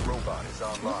 a.m. Robot is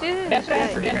online. Caesars That's is what I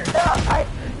had for good. dinner. Yeah,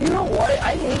 you know what?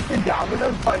 I hate the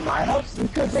Domino's by my house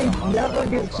because they never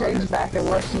get changed back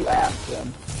unless you ask them.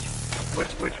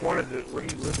 Which one is it? Where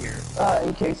do you live here?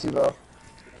 In case you will.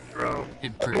 Bro.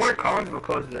 In The one in person. Collinsville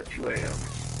closes at 2 a.m.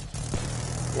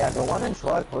 Yeah, the one in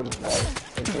Schluck was like,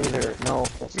 it's either, no,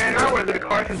 it's Man, I went to the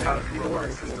Carson's house. Robot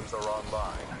systems are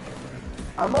online.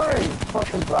 I'm ordering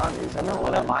fucking brownies. I don't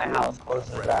one want at my house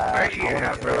closes I at, actually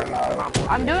have, bro.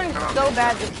 I'm doing so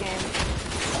bad this game.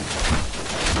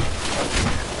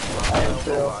 I am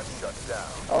too. Robot shut down.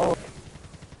 Oh,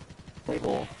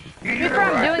 table. To be fair,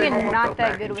 I'm doing it not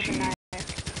that good with a knife.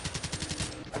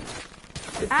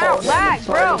 Ow, lag,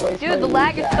 bro! Dude, the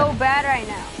lag is so bad right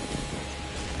now.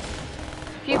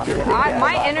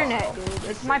 My internet, dude,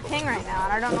 it's my ping right now,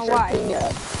 and I don't know why.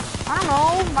 yeah. I don't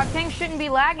know, my ping shouldn't be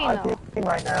lagging My though. thing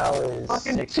right now is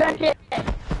fucking 60. check it.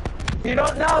 You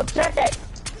don't know? Check it.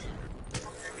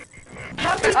 2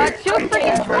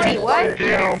 freaking 20, what?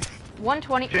 James,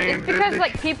 120. James, It's because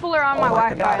like people are on my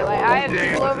Wi-Fi. Like I have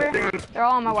people over, they're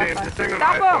all on my James, the Wi-Fi. thing on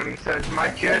my Stop phone, he says, my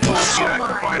genitals do not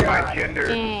define my gender.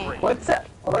 them. What's that?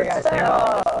 Alright guys, What's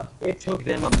that? it took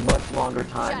them a much longer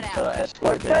time to escort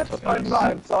What's than that it took us.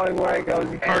 SpongeBob song where it goes,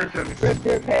 Carson. rip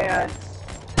your pants?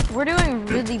 We're doing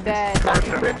really bad.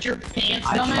 Carson. Ripped your pants,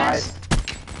 I dumbass.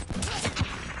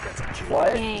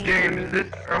 What? Dang. James,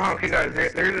 okay guys,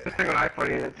 there's this thing on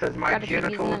iPhone and it says my Gotta keep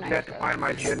using the genitals knife, that though. define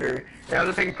my gender. The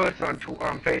other thing posted on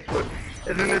Facebook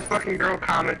is then this fucking girl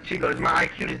comments, she goes, my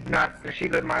IQ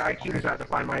does not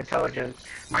define my intelligence.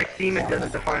 My semen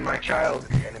doesn't define my child.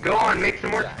 Go on, make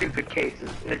some more stupid cases.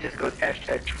 And it just goes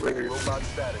hashtag triggered. Robot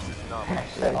status is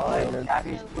nominal.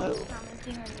 Happy's blue.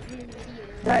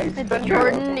 Nice. It's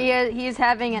Jordan, he's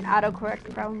having an autocorrect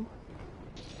problem.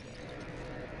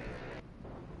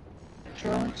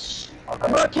 I'm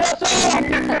gonna kill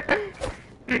someone!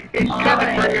 He's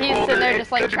sitting there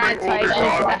just like trying to type,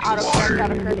 and it's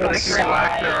autocorrect. So they can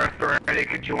relax their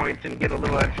arthritic joints and get a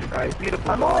little exercise.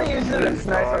 Beautiful. I'm only using this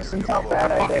sniper since how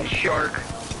bad I Fucking did. shark.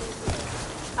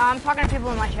 I'm talking to people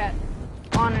in my chat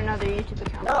on another YouTube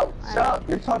account. No, stop.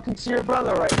 You're talking to your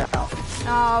brother right now.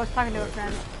 No, I was talking to a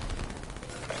friend.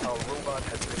 Our robot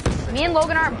has been disabled. Me and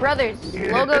Logan aren't brothers.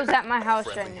 Logo's at my house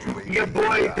right now. Your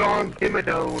boy Dong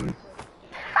Dimmadome.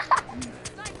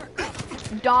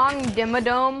 Dong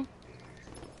Dimmadome.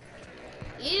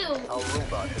 Ew. Our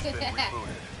robot has been rebooted.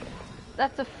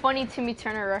 That's a funny Timmy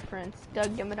Turner reference.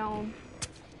 Doug Dimmadome.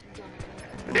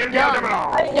 Dim Dung.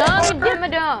 Dimmadome. Dung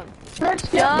Dimmadome.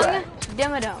 Bitch, get Dung wrecked.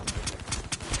 Dimmadome.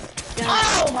 Dung.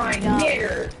 Oh my Dung.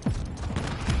 dear.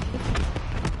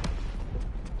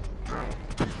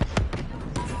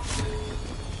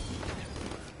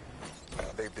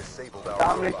 They've disabled our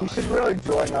Dominic, you robot. should really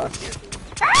join us.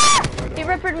 Ah! He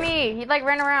rippered me. He like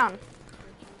ran around.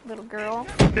 Little girl.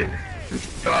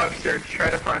 Dog search. Try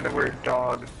to find the word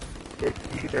dog.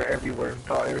 They're everywhere.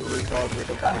 Dog, everywhere. Dog. What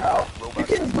the hell? You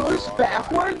can boost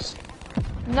backwards?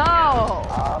 No.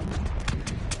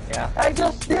 I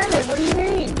just did it. What do you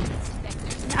mean?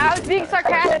 I was being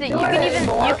sarcastic. You can even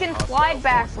Hostile slide forces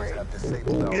backwards. have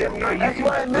disabled our No, robot. you That's can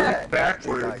what I boost meant.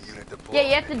 backwards. Unit deployed.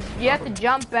 Yeah, you have to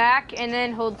jump back and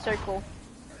then hold circle.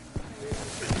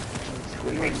 What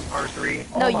do you mean,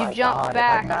 R3? No, Oh you my jump God,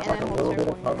 back if I and got, then like, a hold little bit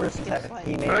circle of and cover you since get I have a slide.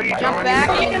 teammate. No, you like, jump don't. back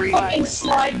You and hit you R3. Fucking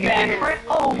slide You back.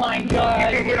 Oh my You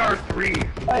god. can hit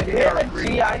R3. Like, You they hit have a R3.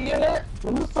 GI unit?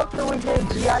 When the fuck do we get a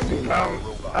GI unit?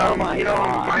 Oh my You know,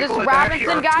 God. Michael This is Robinson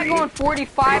actually guy R3. going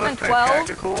 45 and 12.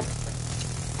 Tactical.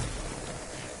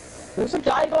 There's a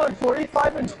guy going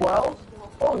 45 and 12?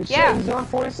 Holy Yeah. shit, he's going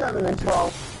 47 and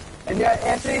 12. And yet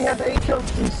Anthony has 8 kills,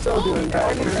 he's still doing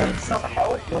better. He needs some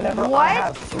help whenever I What?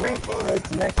 have 3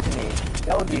 teammates next to me.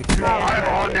 That would be I'm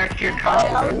fantastic. all next to your I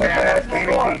top was badass looking at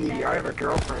gaming PC. I have a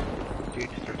girlfriend. Dude,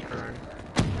 just starts crying.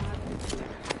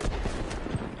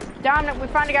 Dominic, we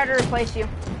found a guy to replace you.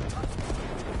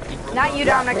 Not you,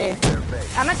 Yeah, Dominic. me.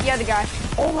 I meant the other guy.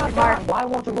 Oh my God, why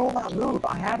won't the robot move?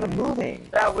 I have him moving.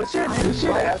 Yeah, we should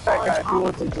ask that guy if he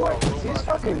wants to join. He's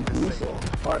fucking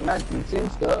decent. Or not decent,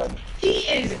 he's good. He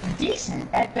is decent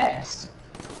at best.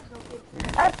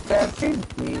 At best, he's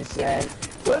decent.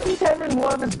 What if he's having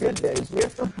one of his good days? We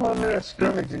have to put him in a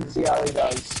scrimmage and see how he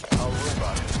does.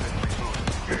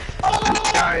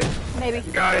 Guys, Maybe.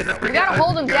 guys, I We forget. gotta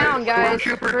hold him down, guys.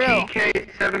 Stormtrooper For real.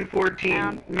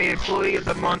 TK714 made Employee of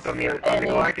the Month on the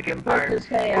Galactic Empire. his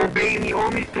hand. For being the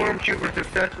only stormtrooper to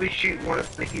successfully shoot one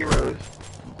of the heroes.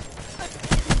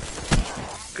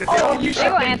 Good Oh, job. you should There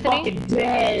you go, have been Anthony. fucking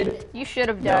dead. You should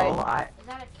have No, died.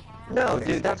 no,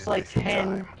 dude, that's like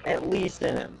 10 at least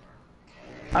in him.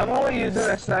 I'm only using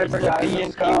a It's sniper the guy.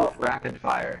 B&Q rapid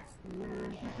fire.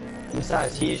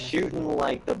 Besides, he's shooting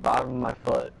like the bottom of my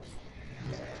foot.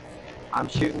 I'm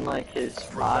shooting like his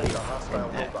body. The hostile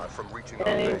robot from reaching the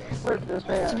And base. he flipped this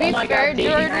man. To be Oh my fair, God,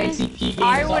 dating Jordan, ICP games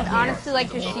I would on here. honestly like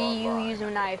to see you use a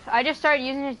knife. I just started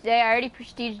using it today. I already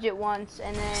prestiged it once,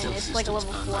 and then Still it's like a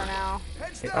level systems 4 now.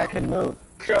 If I can move.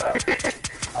 Well,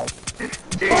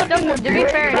 double, to be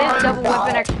fair, it is double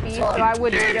weapon XP, so I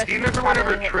would Dude, just do you remember probably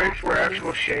whenever hit tricks max were already.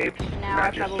 actual shapes, Now I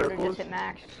not just probably would have circles? just hit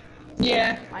max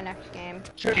Yeah. my next game.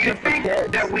 Do you think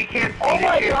that we can't see Oh the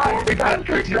my shapes God, more the guy because with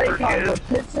tricks the are for Raycon kids? was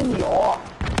pissing me off.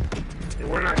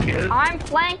 We're not kids. I'm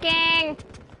flanking!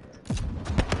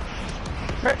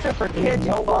 Tricks are for kids,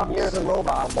 no one here's a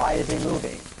robot. Why is he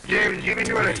moving? James, you even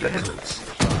hear what I said?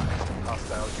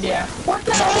 Yeah. What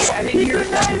the hell? He could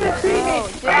not even see me. Oh,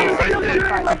 dude. I was still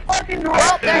shooting the fucking Well,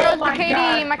 robot. there goes Oh my my KD.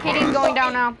 God. My KD's going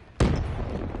down now.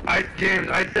 James,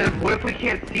 I said, what if we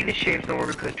can't see the shapes no more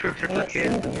because tricks are for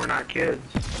kids and we're not kids?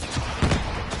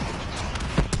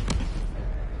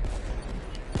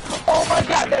 Oh my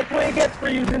God, that's what he gets for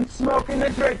using smoke in the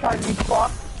Dracon, you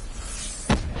fuck.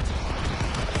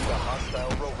 The hostile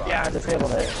robot. Yeah, I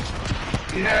disabled it.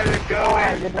 You had to go Oh, I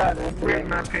and did not. rip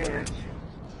my pants.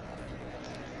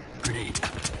 Grenade.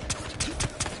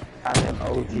 Goddamn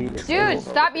OG disabled. Dude,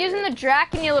 stop using the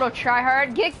Draken, you little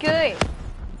tryhard. Get good.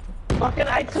 Fucking,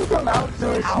 I took him out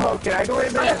doing smoking. I don't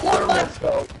even have thermal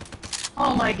scope.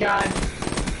 Oh my god.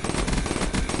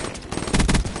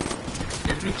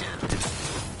 Enemy down.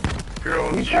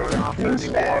 Girls He's showing fucking off as you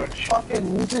douchebag. watch.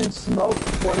 Fucking using smoke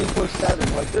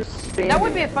 24/7. Like, they're standing. That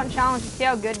would be a fun challenge to see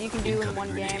how good you can do in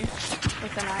one game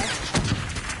with a knife.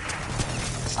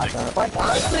 Like,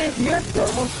 honestly, if you had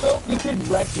thermal scope, you could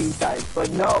wreck these guys. But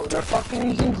no, they're fucking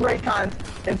using Dracons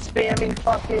and spamming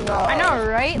fucking, I know,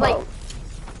 right? smoke. Like,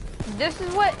 this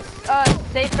is what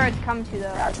safeguards come to,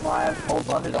 though. That's why I have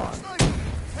cold-blooded on.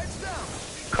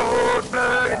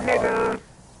 Cold-blooded nigga.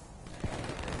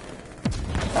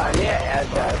 Yeah,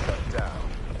 that.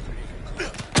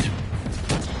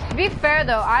 To be fair,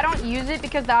 though, I don't use it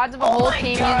because the odds of a Oh whole my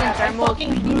team god, using I thermal is fucking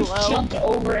pretty boost low. jumped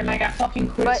over and I got fucking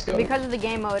quick But scope. because of the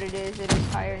game mode it is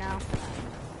higher now.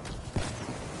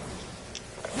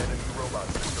 Enemy robot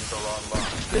systems are online.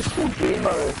 This whole game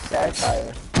mode is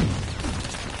satire.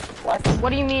 What? What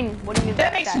do you mean? What do you mean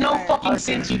That by makes no satire? fucking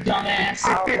sense, you dumbass.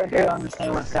 I don't think they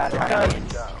understand what satire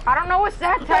means. I don't know what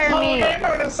satire means.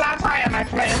 Remember the satire, my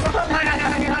friend.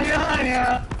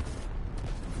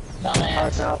 I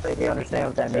Dumbass. don't think they understand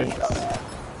what that means.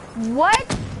 What?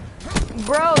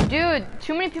 Bro, dude,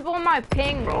 too many people on my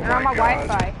ping Oh or on my my God.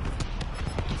 Wi-Fi.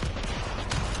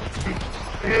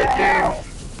 Hey, James.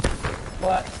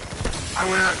 What? I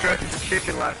went out dressed as a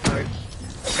chicken last night.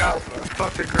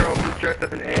 Fucked a girl who was dressed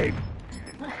as an egg.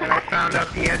 And I found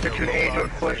out the answer to an age-old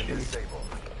question.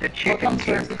 The What chicken comes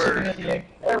came first, the chicken or first. the egg?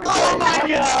 Oh my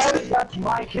god! That's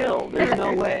my kill. There's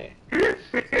no way.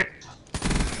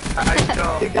 I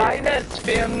saw. The guy that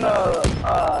spammed the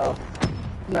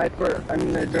sniper, I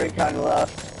mean the Dracon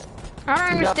left. I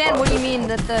don't understand what do you mean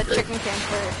that the chicken came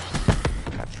first.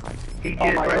 He Oh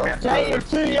did my right god. now. Jay, you're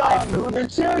too young! You're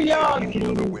too young!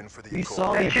 Another win for the You Eagle.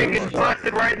 saw me That chicken's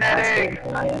busted right in that egg.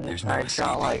 and I There's no shot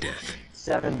escaping like death.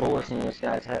 7 bullets in this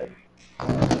guy's head.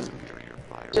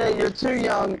 Jay, you're too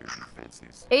young.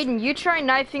 deficiencies. Aiden, you try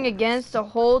knifing against a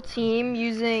whole team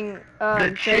using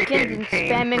Jenkins and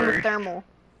spamming with thermal.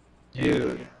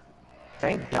 Dude.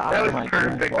 Thank God That was for my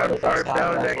perfect. team, I'm sorry, but that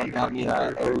was that's actually what got me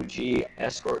that fucking OG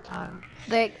escort time.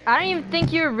 Like, I don't even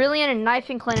think you were really in a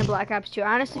knifing clan in Black Ops 2.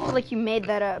 I honestly feel like you made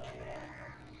that up.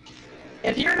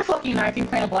 If you're in a fucking knifing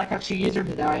clan of Black Ops, you deserve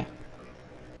to die.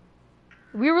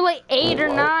 We were like 8 or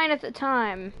what? 9 at the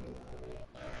time.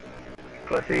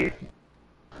 pussy.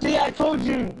 See, I told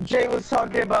you Jay was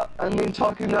talking about,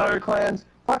 talking to other clans.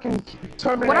 Fucking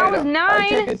Terminator. When I was 9? I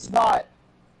take his spot.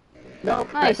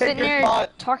 Nope, No, I he's take sitting his there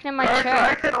spot. talking in my I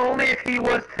chat. said only if he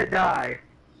was to die.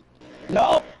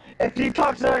 Nope. If you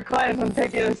talk to other clans, I'm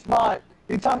taking his spot.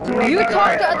 You talk to You other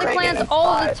talk to clans, other I'm clans taking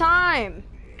all his the spot. time.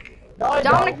 No, I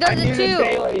Dominic don't. does I it muted too.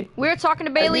 Bailey. We were talking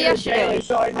to I Bailey muted yesterday. Bailey,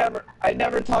 so I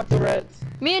never talked to Ritz.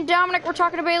 Me and Dominic were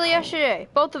talking to Bailey yesterday.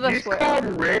 Both of You us just were. called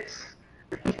Ritz.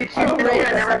 I don't know I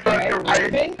Ritz, never okay? talked to I've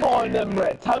Ritz. been calling them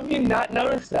Ritz. How have you not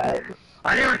noticed that?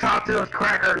 I never talked to those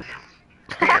crackers.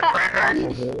 Damn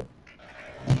crackers.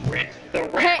 Ritz, the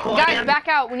Ritz Hey, clan. guys, back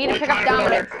out. We need to pick up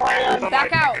Dominic.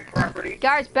 Back out.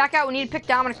 Guys, back out. We need to pick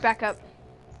Dominic back up.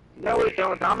 No, we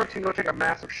don't. Dominic's gonna go take a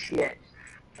massive shit.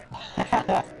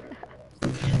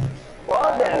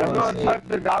 Well then, I'm going to talk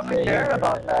to Dominic there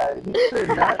about that. He should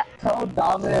not tell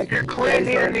Dominic. Your clan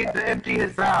leader needs to empty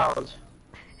his bowels.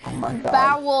 Oh my god.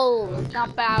 Bowels,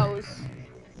 not bows.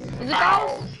 Is it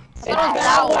bows? I thought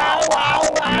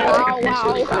it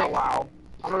was bow. Wow.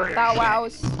 Bow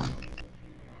wows.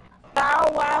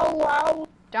 Wow, wow, wow.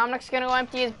 Dominic's gonna go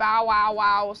empty his bow wow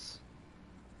wows.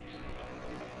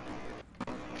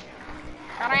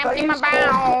 Gotta empty my I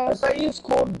bowels. thought you use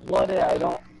cold-blooded.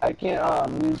 I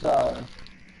can't use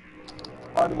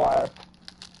hardwire.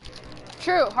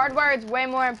 True, hardwire is way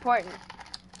more important.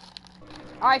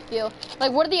 I feel.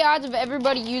 Like, what are the odds of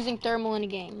everybody using thermal in a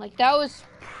game? Like, that was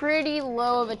pretty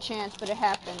low of a chance, but it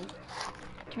happened.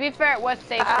 To be fair, it was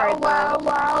safeguard though. Wow.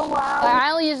 Like, I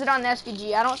only use it on the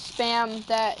SVG. I don't spam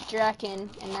that Draken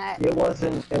and that. It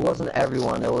wasn't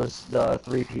everyone, it was the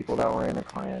 3 people that were in the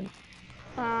clan.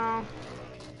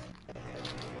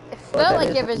 It But felt that like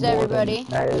is it was more than-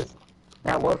 everybody.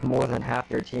 that was more than half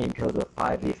your team because of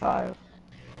 5v5.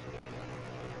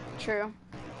 True.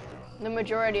 The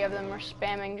majority of them were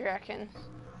spamming Drakens.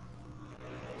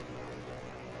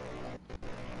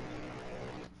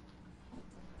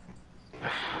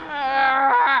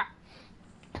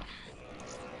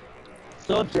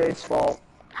 Still Jay's fault.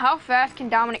 How fast can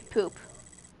Dominic poop?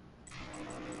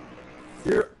 I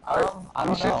You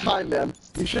don't should know. time him.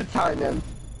 You should time him.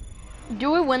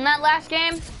 Do we win that last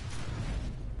game?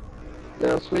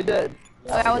 Yes, we did.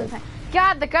 Oh, I wasn't playing.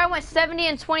 God, the guy went 70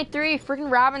 and 23.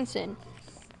 Freaking Robinson.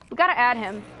 We gotta add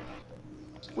him.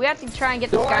 We have to try and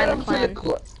get this guy in the clan.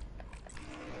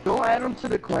 Don't add him to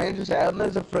the clan. Just add him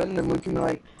as a friend, and we can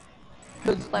like.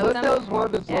 Cause Play with what him? was one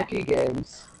of his Yeah. lucky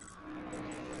games.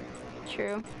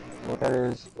 True. Look at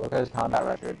his combat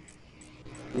record.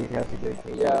 He has a good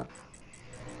team. Yeah.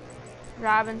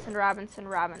 Robinson.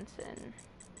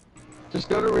 Just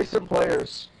go to recent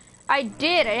players. I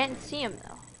did. I didn't see him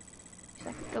though. He's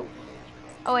like a goat.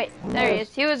 Oh wait, there he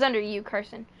is. He was under you,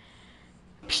 Carson.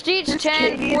 Prestige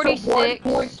 10, 46.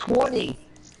 1.20.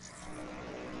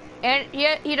 And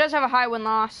he does have a high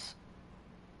win-loss.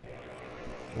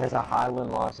 He has a high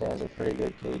win-loss, he has a pretty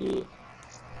good KD.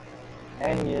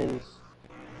 And he is...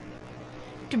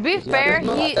 To be Yeah, fair, There's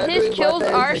not his every kills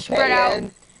weapon are is a spread out.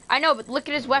 KN. I know, but look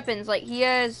at his weapons. Like, he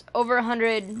has over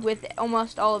 100 with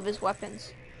almost all of his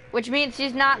weapons. Which means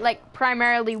he's not, like,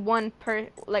 primarily a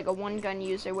one-gun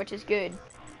user, which is good.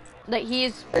 Like,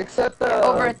 he's Except the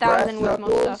over 1,000 brass with most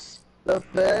knuckles, the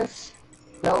fist,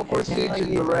 no prestige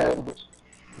in the red.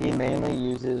 He mainly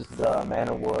uses the Man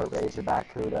of War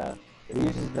Razorback Kuda. He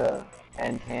uses the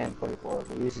N-Can 44.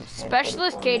 He uses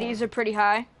specialist 44 KDs are pretty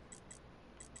high.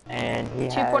 and he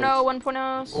 2.0,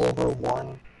 has 1.0s. over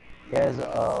one. He has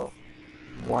a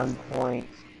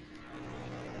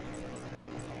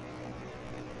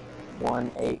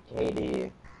 1.18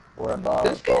 KD or above.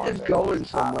 This kid on is the going top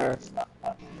somewhere.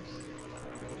 weapons.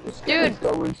 This kid Dude. is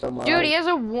going somewhere. Dude,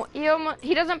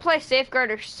 he doesn't play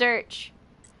Safeguard or Search.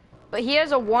 But he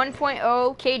has a 1.0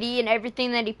 KD in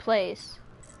everything that he plays.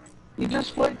 You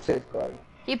just played safeguard.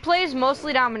 He plays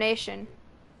mostly Domination.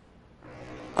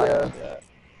 Yeah.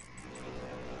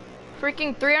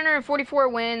 Freaking 344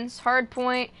 wins,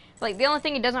 hardpoint. Like, the only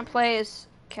thing he doesn't play is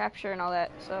Capture and all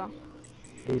that, so.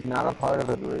 He's not a part of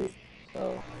a group,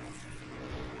 so.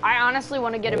 I honestly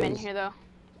want to get him in here, though.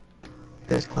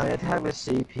 His clan tag is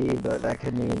CP, but that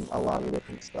could mean a lot of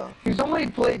different stuff. He's only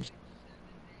played.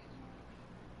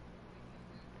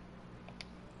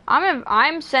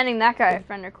 I'm sending that guy a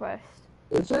friend request.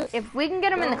 Is it? If we can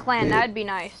get him in the clan, that'd be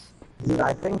nice. Dude,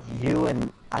 I think you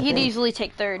and He'd easily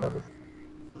take third,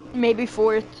 maybe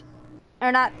fourth,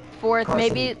 or not fourth.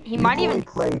 Carson, Maybe he you've might only even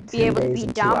played be 2 able to days beat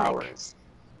and 2 Dominic. hours.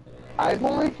 I've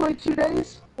only played 2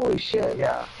 days? Holy shit.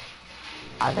 Yeah.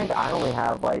 I think I only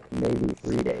have like maybe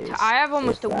 3 days. I have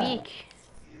almost a if that. week.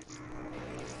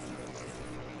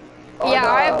 Yeah,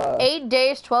 I have 8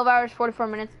 days, 12 hours, 44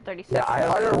 minutes, and 30 Yeah, seconds. I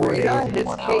have On 4 days Arena, and his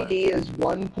 1 hour. KD is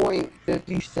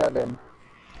 1.57.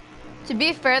 To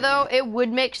be fair though, it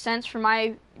would make sense for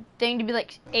my thing to be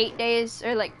like 8 days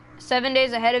or like 7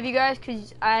 days ahead of you guys,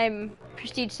 because I'm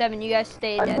Prestige 7. You guys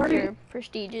stayed I'm at pretty- your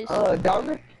Prestiges.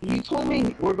 Dominic, he told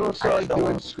me we're gonna start like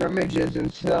doing scrimmages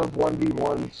instead of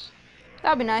 1v1s.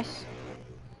 That'd be nice.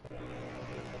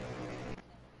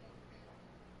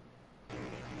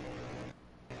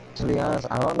 To be honest,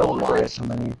 I don't know why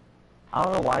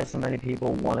so many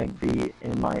people want to be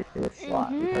in my 5th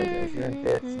slot, because if you're in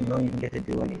 5th, you don't even get to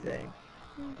do anything.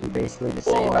 You basically just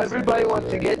Well, say everybody wants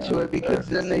to get to it because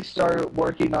then they start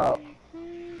working up.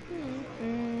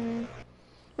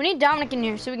 We need Dominic in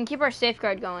here so we can keep our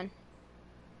safeguard going.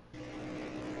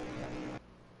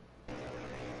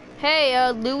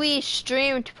 Hey, Louis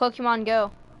streamed Pokemon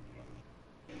Go.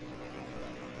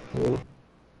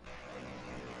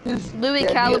 Louis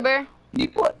Caliber.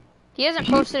 He hasn't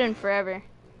posted in forever.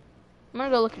 I'm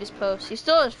gonna go look at his posts. He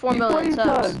still has 4 million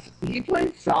subs. He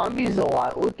plays zombies a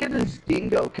lot. Look at his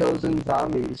dingo kills in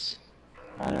zombies.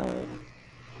 I know.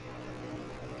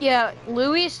 Yeah,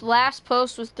 Louis' last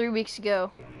post was 3 weeks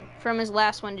ago. From his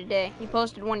last one today. He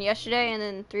posted one yesterday and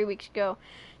then 3 weeks ago.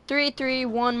 3,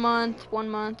 1 month, 1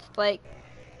 month. Like,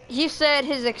 he said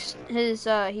he's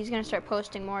gonna start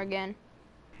posting more again.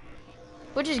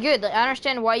 Which is good. Like, I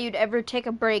understand why you'd ever take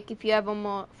a break if you have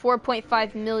almost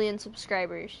 4.5 million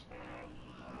subscribers.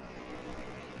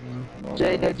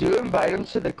 Jay, did you invite him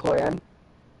to the clan?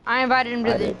 I invited him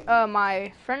to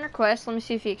my friend request. Let me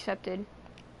see if he accepted.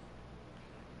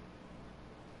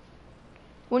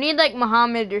 We need like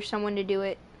Muhammad or someone to do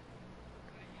it.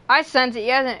 I sent it. He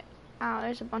hasn't. Oh,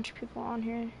 there's a bunch of people on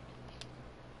here.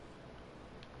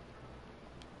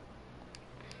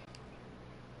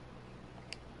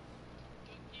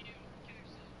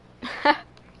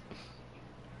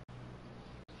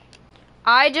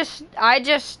 I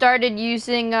just started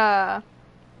using yeah,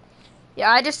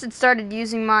 I just had started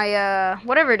using my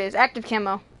whatever it is, active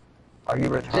camo. Are you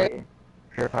retarded?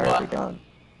 Purifier be done.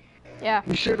 Yeah.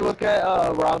 You should look at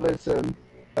Robinson,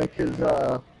 like his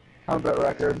combat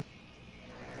record.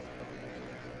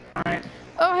 Alright.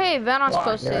 Oh hey, Vanos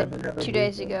posted Yeah, 2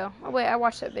 days ago. Oh wait, I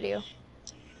watched that video.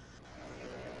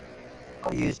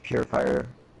 I'll use Purifier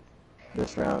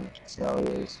this round. See how it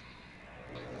is.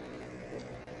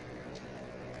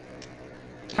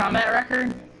 Combat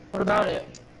record? What about it?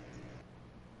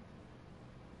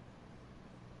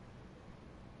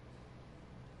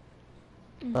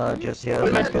 Just he has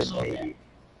a good KD.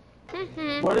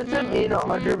 What does it mean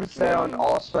 100% on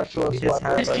all specialist You just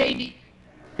have weapons?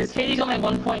 His KD's only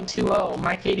 1.20.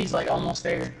 My KD's like almost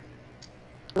there.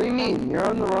 What do you mean? You're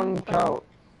on the wrong account.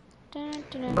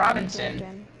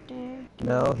 Robinson.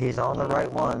 No, he's on the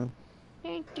right one.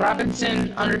 Robinson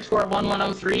 _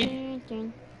 1103.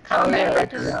 Combat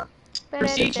record. Yeah.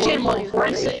 Prestige 10 level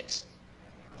 46.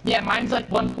 Yeah, mine's like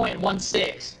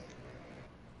 1.16.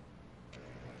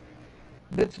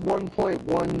 It's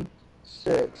 1.16.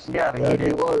 Yeah, but he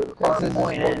did. Our This is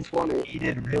point is, 120. he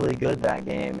did really good that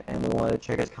game, and we wanted to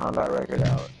check his combat record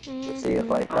out to see if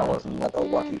like that wasn't like a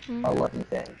lucky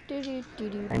thing.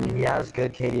 And he has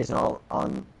good KDs and all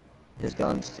on his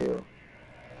guns too.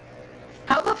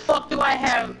 How the fuck do I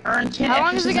have earned 10 How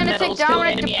long is it exorcism gonna take medals, kill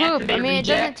Dominic to enemy, poop? I activate, mean, it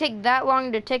doesn't reject? take that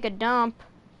long to take a dump.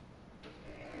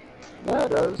 Yeah, it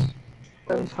does.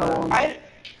 Depends how long.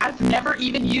 I've never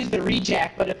even used the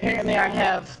reject, but apparently I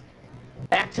have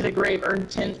Back to the Grave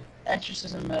earned 10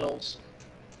 exorcism medals.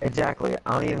 Exactly.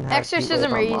 I don't even have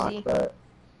Exorcism Heatwave are unlocked, easy. but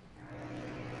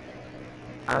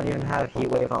I don't even have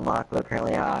Heatwave unlocked, but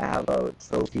apparently I have a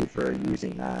trophy for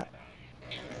using that.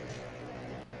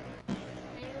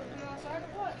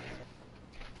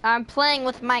 I'm playing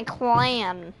with my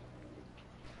clan.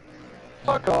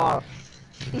 Fuck off.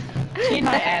 See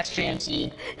my ass,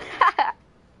 Chansey.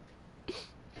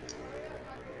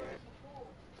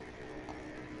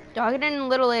 I'll get in a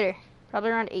little later. Probably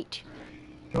around 8.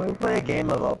 Can we play a game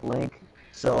of Uplink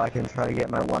so I can try to get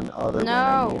my one other win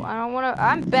I No, need? I don't wanna.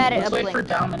 I'm bad at Let's wait for uplink.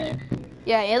 Dominic.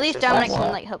 Yeah, at least Just Dominic like can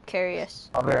what? like help carry us.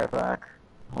 I'll be right back.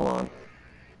 Hold on.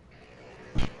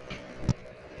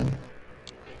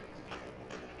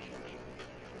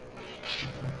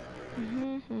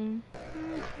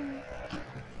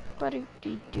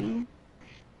 Ba-do-doo-doo.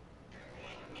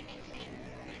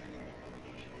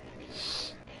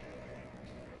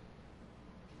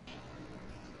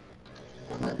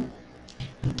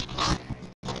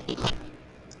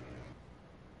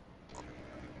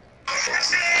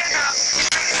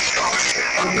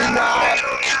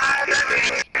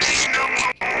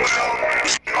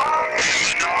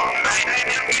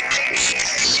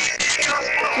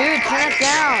 Dude, turn it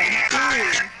down.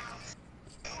 Dude.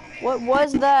 What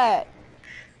was that?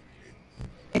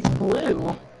 It's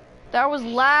blue. That was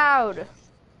loud.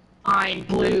 I'm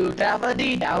blue.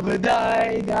 Dabba-dee,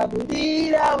 dabba-die,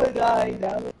 dabba-dee, dabba-die,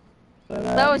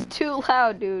 dabba-die. That was too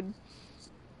loud, dude.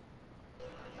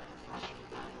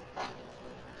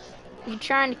 You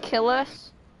trying to kill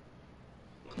us?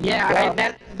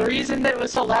 Yeah, the reason that it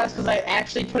was so loud is because I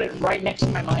actually put it right next to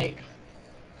my mic.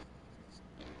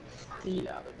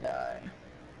 Dabba-die.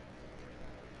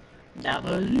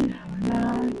 Dabba-dee,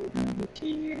 dabba-die,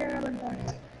 dabba-dee,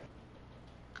 dabba-die.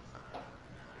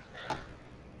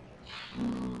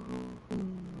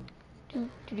 Do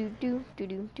do do do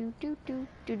do do do do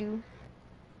do do.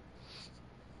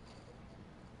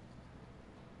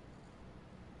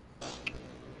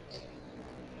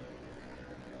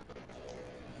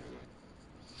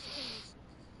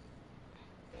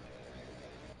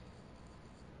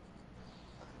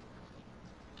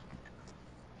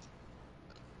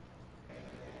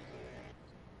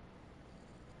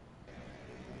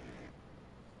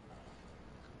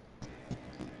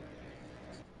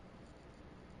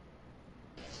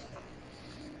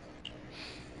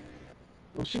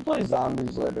 We should play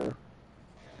zombies later.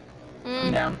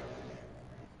 Mm. No.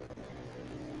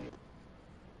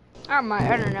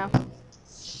 I don't know.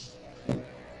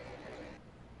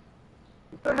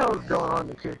 What the hell is going on in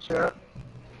the kid chat?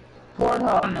 I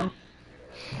don't know.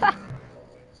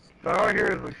 All I hear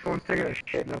is like someone taking a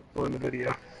shit and uploading the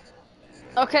video.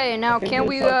 Okay, now can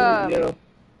we So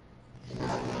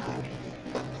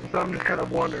I'm just kind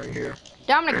of wondering here.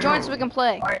 Dominic, join so we can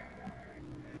play. Alright.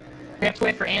 We have to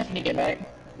wait for Anthony to get back.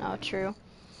 Oh, true.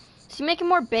 Is he making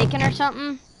more bacon or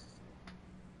something?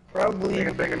 Probably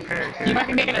making bacon pancakes. You might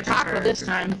be making a taco this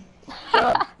time.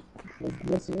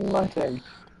 This is my thing.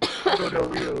 Taco Del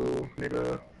Rio,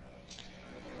 nigga.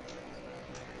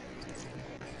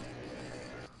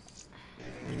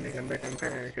 Making bacon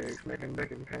pancakes, making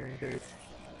bacon pancakes.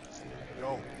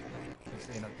 Yo, this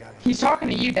ain't a goddamn He's talking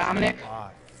to you, Dominic,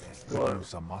 lie. Let's lose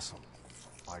some muscle.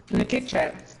 in the kick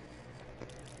chat.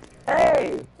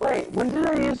 Hey, wait, when did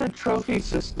I use a trophy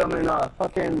system in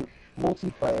fucking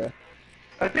multiplayer?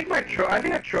 I think a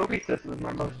trophy system is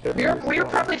my most We were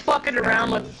probably fucking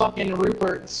around with fucking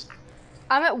Rupert's.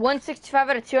 I'm at 165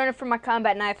 out of 200 for my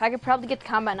combat knife. I could probably get the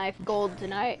combat knife gold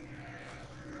tonight.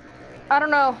 I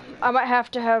don't know. I might have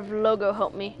to have Logo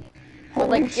help me. With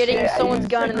like getting someone's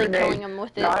gun and then killing them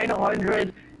with it.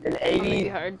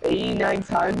 989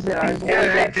 times and I've only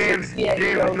got 68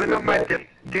 kills with it.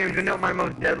 James, you know what my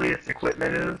most deadliest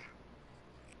equipment is?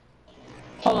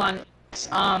 Hold on.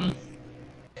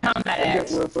 Combat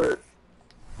X. Rupert.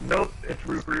 Nope, it's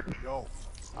Rupert. Yo,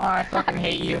 Oh, I fucking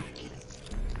hate you.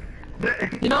 You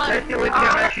You know what? That's the only thing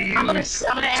I've actually I'm used.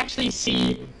 gonna actually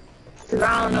see. Cause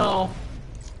I don't know.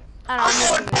 I I don't don't know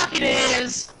know. what the fuck it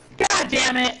is. God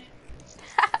damn it.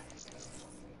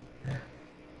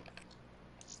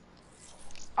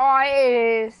 Oh,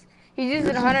 it is. He's used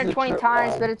it 120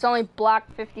 times, but it's only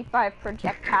blocked 55 I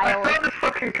projectiles. saw this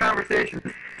fucking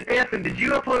conversation. Anthony, did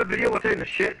you upload a video with taking a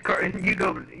shit car? And you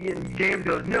go, and James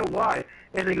goes, no, why?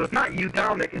 And he goes, not you,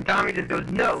 Dominic. And Dominic just goes,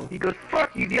 no. He goes,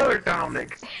 fuck you, the other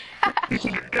Dominic.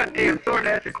 Goddamn, sorry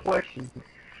to ask a question.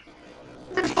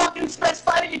 Then fucking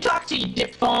specify that you talk to, you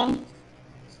dip phone.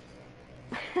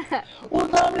 Well,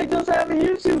 Dominic doesn't have a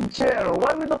YouTube channel.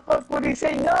 Why the fuck would he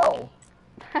say no?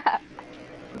 What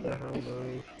the hell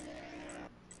knows?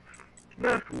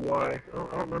 That's why. I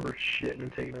don't remember shit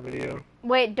and taking a video.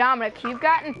 Wait, Dominic, you've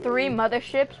gotten 3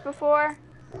 motherships before?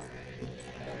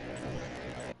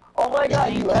 Oh my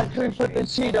god, you actually put the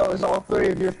Cheetos on 3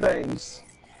 of your things.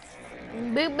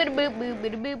 Boop, boop, boop, boop,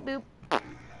 boop, boop, boop.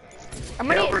 I'm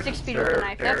gonna get 6 feet with a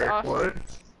knife. That's awesome. What?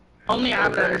 Only I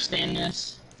would understand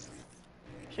this.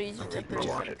 So you just Okay, take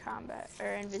watch the it. combat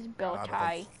or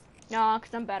invisibility. No, cause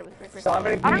I'm bad with Ripper.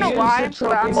 Dominic, I don't know you why, used the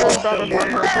but I'm trophy really system bad with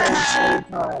Ripper.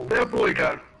 120 times. That boy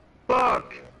got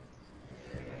fucked.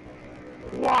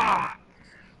 Wow.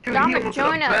 Dude, Dominic, he almost did a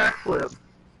join us. backflip.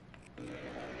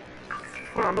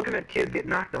 Hold on, I'm looking at kids get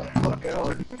knocked the fuck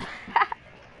out.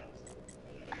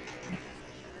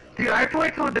 Dude, I play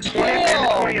till the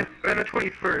 20th and the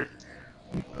 21st.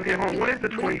 Okay, hold on, when is the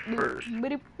 21st?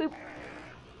 Boop, boop.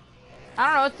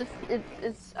 I don't know.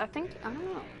 It's I think I don't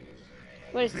know.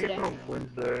 What is I think today? it's on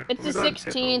Wednesday. It's the I'm gonna go ahead and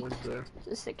say 16th. on Wednesday. It's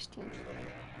the 16th.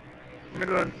 I'm gonna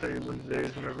go ahead and say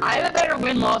Wednesdays whenever. I have a better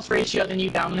win-loss ratio than you,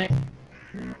 Dominic.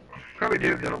 Probably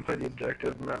do because I don't play the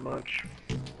objective that much.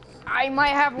 I might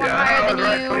have one Yeah, higher I than was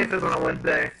right. you. 25th on a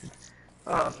Wednesday.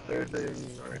 Thursday.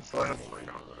 Alright, so I have one right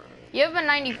now. You have a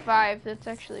 95. That's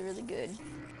actually really good.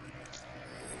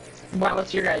 Wow,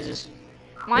 what's your guys's?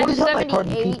 Mine's a is up, my party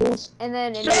 78, peoples? and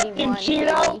then an Shut 81.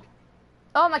 Cheeto! KD.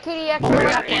 Oh, my KD Oh, actually yeah.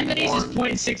 went up. Anthony's is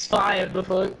 0.65, the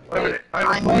fuck. Wait, I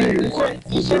I'm have in.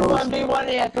 You should 1v1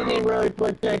 Anthony really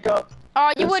quick, Jacob.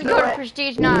 Oh, you Let's would do go to it.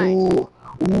 Prestige 9. Ooh.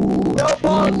 No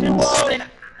balls, you won't.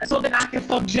 So then I can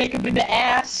fuck Jacob in the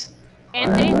ass.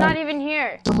 Anthony's not even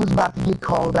here. Someone's about to get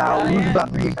called out. Yeah, Who's yeah.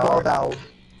 about to get called out?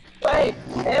 Wait,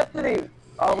 Anthony.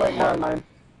 Oh wait, never mind.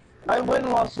 My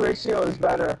win-loss ratio is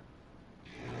better.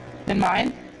 Than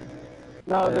mine?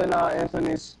 No, than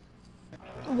Anthony's.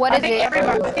 What I is think it?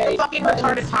 everybody, I think the fucking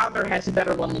retarded toddler has a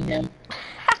better one than him.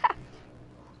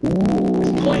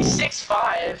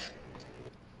 0.65.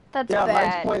 That's Yeah,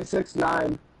 bad. mine's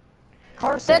 0.69.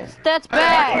 Carson. That's You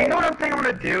bad. know what I'm thinking I'm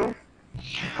gonna do?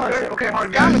 Okay, hold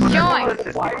on, Dominic, guys. join. Listen,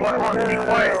 be quiet. Be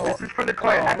quiet. This is for the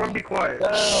quiet. Everyone be quiet.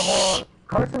 Hold on.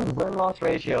 Carson's win-loss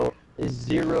ratio is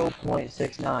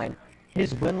 0.69.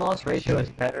 His win-loss ratio is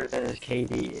better than his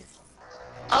KD.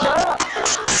 Are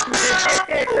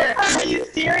you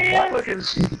serious? Fucking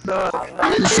sucks.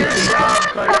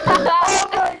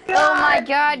 Oh my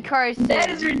God, Carson. That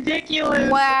is ridiculous.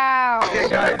 Wow. Okay,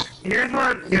 guys. Here's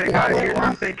what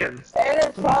I'm thinking. And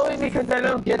it's probably because I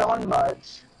don't get on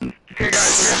much. Okay,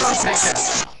 guys. Here's what I'm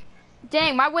thinking.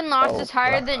 Dang, my win-loss is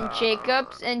higher than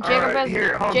Jacob's, and Jacob Alright,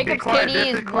 here, hold on, be Jacob's quiet. KD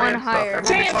This is clan one stuff. higher.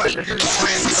 Everyone be quiet. This is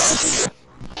clan stuff.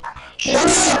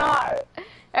 Could not?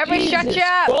 Everybody shut Jesus you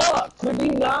up. fuck, could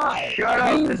you not? Shut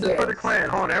up. This is Jesus. for the clan.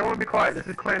 Hold on, everyone be quiet. This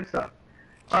is clan stuff.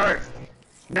 Alright.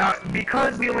 Now,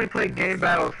 because we only play game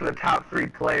battles for the top 3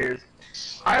 players,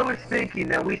 I was thinking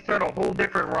that we start a whole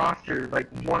different roster, like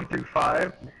 1 through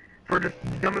 5, for just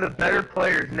some of the better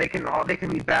players, and they can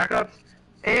be backups.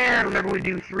 And whenever we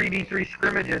do 3v3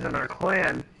 scrimmages in our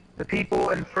clan, the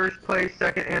people in first place,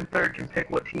 second, and third can pick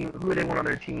who they want on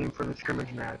their team for the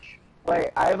scrimmage match. Wait,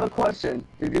 I have a question.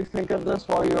 Did you think of this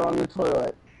while you were on the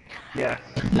toilet? Yes.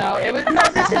 No,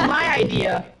 this is my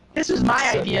idea. This was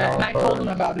my idea, and I told him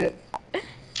about it.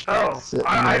 Oh,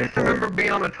 I just remember being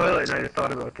on the toilet and I just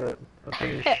thought about that.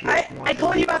 I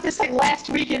told you about this like last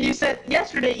week, and you said,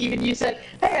 yesterday even, you said,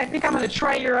 hey, I think I'm going to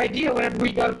try your idea whenever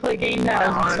we go to play game now. I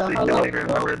honestly don't even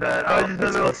remember that. I was just in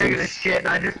the middle of taking a shit and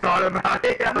I just thought about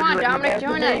it. Come on, Dominic,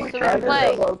 join us so we Why can does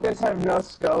play. the Locust have no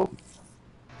scope?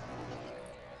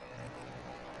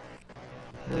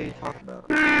 What are you talking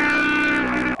about?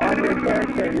 On your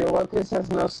character, your Locust has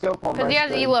no scope on my Because he has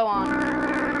screen. Elo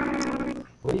on.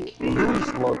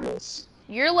 Who's Locust?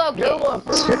 You're Your Locust.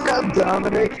 Locust. Check out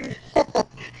Dominic.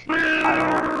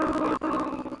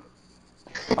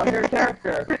 On your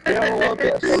character, you have a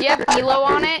Locust. You have Elo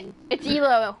on it? It's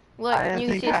Elo. Look, I didn't you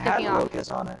can think see it I had sticking off.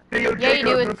 Locust on it. Hey, yo, Yeah, you Jacob,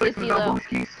 do, wanna play it's some Elo.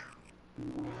 Zabooskies?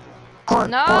 Hold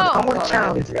on, I want to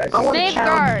challenge. I want to Safeguard.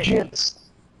 challenge Jips.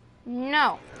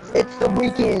 No. It's the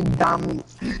weekend, Dominic.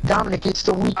 Dominic, it's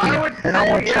the weekend, I would and I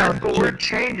want say to yes, challenge but we're Jips.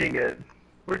 changing it.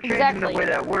 We're changing Exactly. the way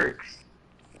that works.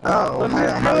 Oh,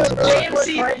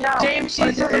 JMC, Right now.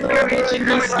 JMC's It's gonna be itching to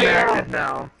scrimmage scare. matches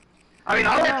now. I mean,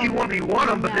 I'll let you 1v1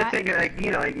 them, but this ain't like,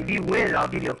 you know, like, if you win, I'll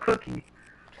give you a cookie.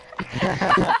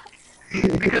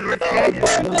 Because we're changing it.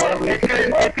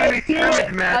 It's gonna be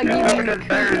scrimmage matches. Whoever does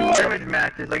better in scrimmage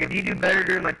matches. Like, if you do better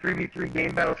during, like, 3v3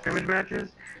 game battle scrimmage matches,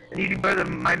 and you do better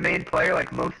than my main player,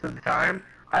 like, most of the time,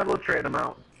 I will trade them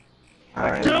out.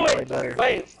 Alright, Do way it! better.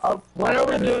 Wait, when are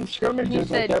we doing He scrimmages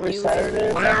said like every do it.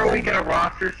 Saturday? Whenever we get a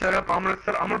roster set up, I'm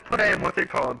gonna put in what's it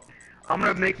called? I'm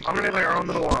gonna make like our own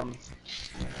little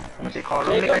what's it called?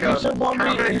 I'm gonna make like a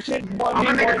tournament. I'm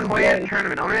gonna make a clan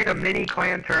tournament. I'm gonna make a mini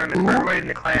clan tournament for everybody in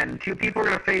the clan. 2 people are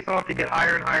gonna face off to get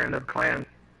higher and higher in the clan.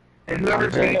 And whoever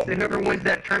wins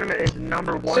that tournament is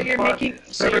number 1 So you're spot. making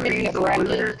Whoever beats the bracket?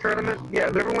 losers tournament, yeah,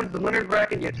 whoever wins the winners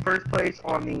bracket gets first place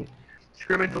on the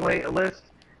scrimmage list.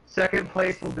 Second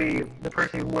place will be the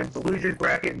person who wins the losers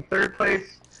bracket, and third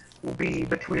place will be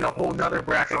between a whole nother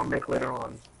bracket I'll make later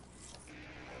on.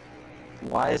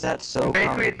 Why is that so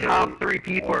Basically, the complicated? top 3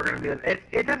 people are gonna be.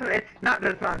 It's not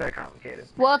that complicated.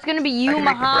 Well, it's gonna be I you, can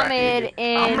make the bracket Muhammad, easy.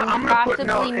 and I'm gonna put,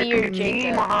 possibly me or me,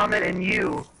 Jacob. Muhammad, and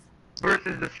you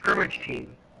versus the scrimmage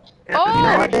team. If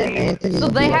Oh! the scrimmage team So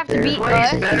they have to beat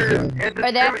plays us? better, if the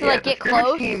Or they have to, like, if the get scrimmage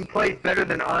close? team plays better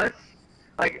than us.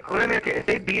 Like, okay, if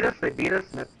they beat us, and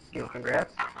that's, you know,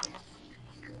 congrats.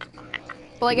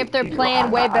 But like if they're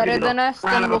playing way better than us,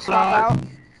 then we'll swap out.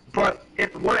 But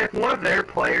if one of their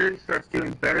players starts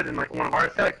doing better than like one of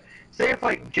ours, say if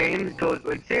like James goes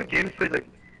like say if James plays like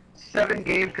 7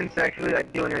 games consecutively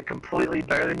like doing it completely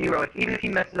better than you, or like even if he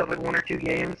messes up like 1 or 2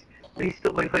 games, but he's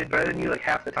still plays better than you like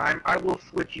half the time, I will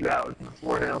switch you out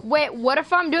for him. Wait, what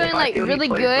if I'm doing If I like feel he really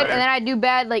good plays better. and then I do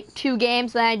bad like 2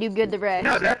 games, then I do good the rest?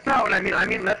 No, that's not what I mean. I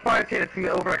mean that's why I say it's gonna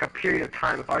be over like a period of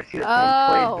time. If I see that Oh.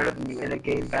 someone plays better than you in a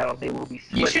game battle, they will be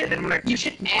switched. You should, And then when I, you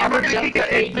should I'm gonna average up take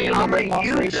the it. KD I'm and gonna loss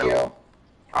use them. ratio.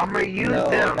 I'm gonna use No,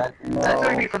 them. that- That's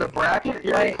gonna no. be for the bracket.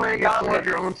 You're Right, playing against one Dominic. of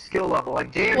your own skill level.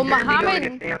 Like James, Well, you're gonna be Muhammad- going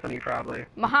against Anthony probably.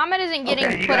 Muhammad isn't getting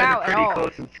Okay, you put guys out are at pretty all.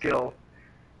 close in skill.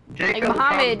 Jacob Like will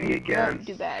Muhammad probably be won't against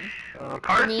do bad.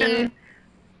 Carson. Me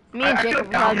and I feel Jacob like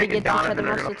will probably Dominic get and to each other Donovan are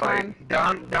most gonna of the time.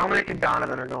 fight. Dominic and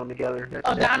Donovan are going together. That's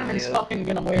Oh, definitely Donovan's it. fucking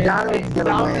gonna win. Donovan's gonna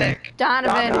Dominic.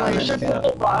 Donovan You was should put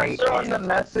the roster on the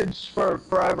message for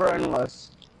Forever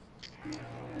Endless.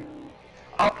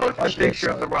 I'll post a Watch picture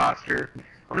this, of the roster.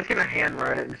 I'm just gonna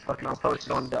handwrite it and just fucking I'll post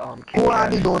it on the Who I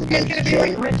be going It's against, gonna be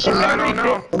Jay? like Rich I don't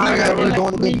know. Who I I be don't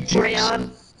going against, Jay?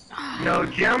 Rayon. No,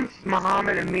 Gems,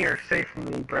 Muhammad, and me are safe from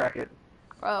the bracket.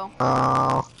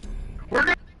 oh. We're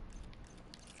gonna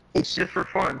just for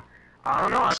fun. I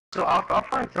don't know. So I'll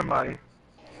find somebody.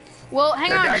 Well,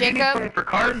 hang on, I do need Jacob. something for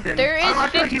Carson. There is I'm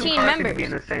not sure you 15 and Carson members. be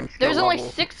in the same skill There's only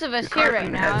level. 6 of us Your here right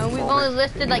Carson now, has and we've moments. only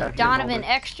listed He's like got Donovan moments.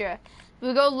 extra. If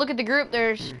we go look at the group,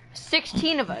 there's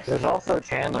 16 of us. There's also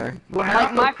Chandler. Well, Like,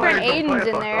 half my those players friend don't play Aiden's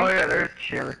in with us. there. Oh yeah, there's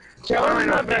Chandler. Chandler's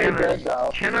not very good, though.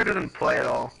 Chandler doesn't play at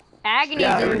all. Agony's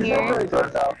Yeah, in he's here. not very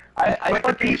good, though. I But the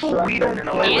fucking people stressed we don't him.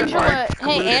 know is Angela, like hey,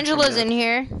 excluded Angela's from in this.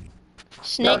 here.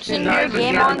 Snake's she's in not here. even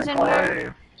Gamon's in in the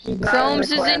here. She's not Combs in the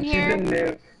is in clan, here. She's in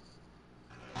Nuke.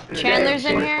 Chandler's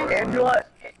in Yeah, here. Angela.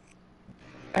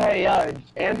 Hey,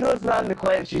 Angela's not in the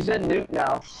clan. She's in Nuke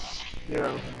now.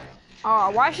 Yeah.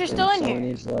 Oh, why is she still in Someone here?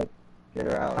 needs to, like, get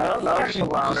her out. I don't know. Talk She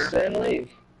louder. just stay and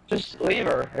leave. Just leave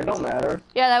her. It don't matter.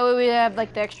 Yeah, that way we have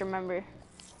like the extra member.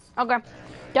 Okay.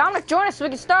 Dominic, join us so we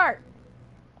can start.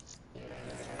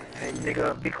 Hey,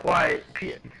 nigga, be quiet.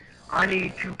 I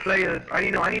need 2 players. I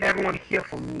need everyone here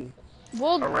for me.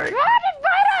 Well, Alright. God,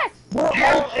 invite us! We're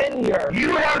all in here.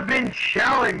 You have been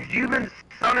challenged. You've been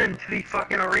summoned to the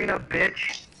fucking arena,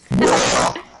 bitch.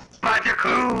 By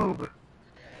Jakub.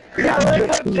 Yeah,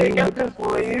 let's have Jacob just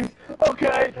leave.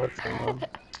 Okay.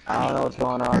 I don't know what's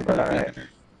going on, but alright.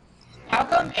 How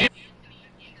come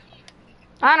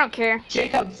I don't care.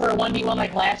 Jacob for a 1v1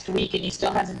 like last week and he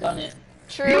still hasn't done it?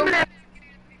 True.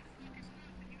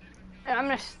 I'm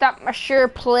gonna stop my sure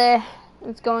play.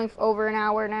 It's going for over an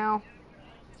hour now.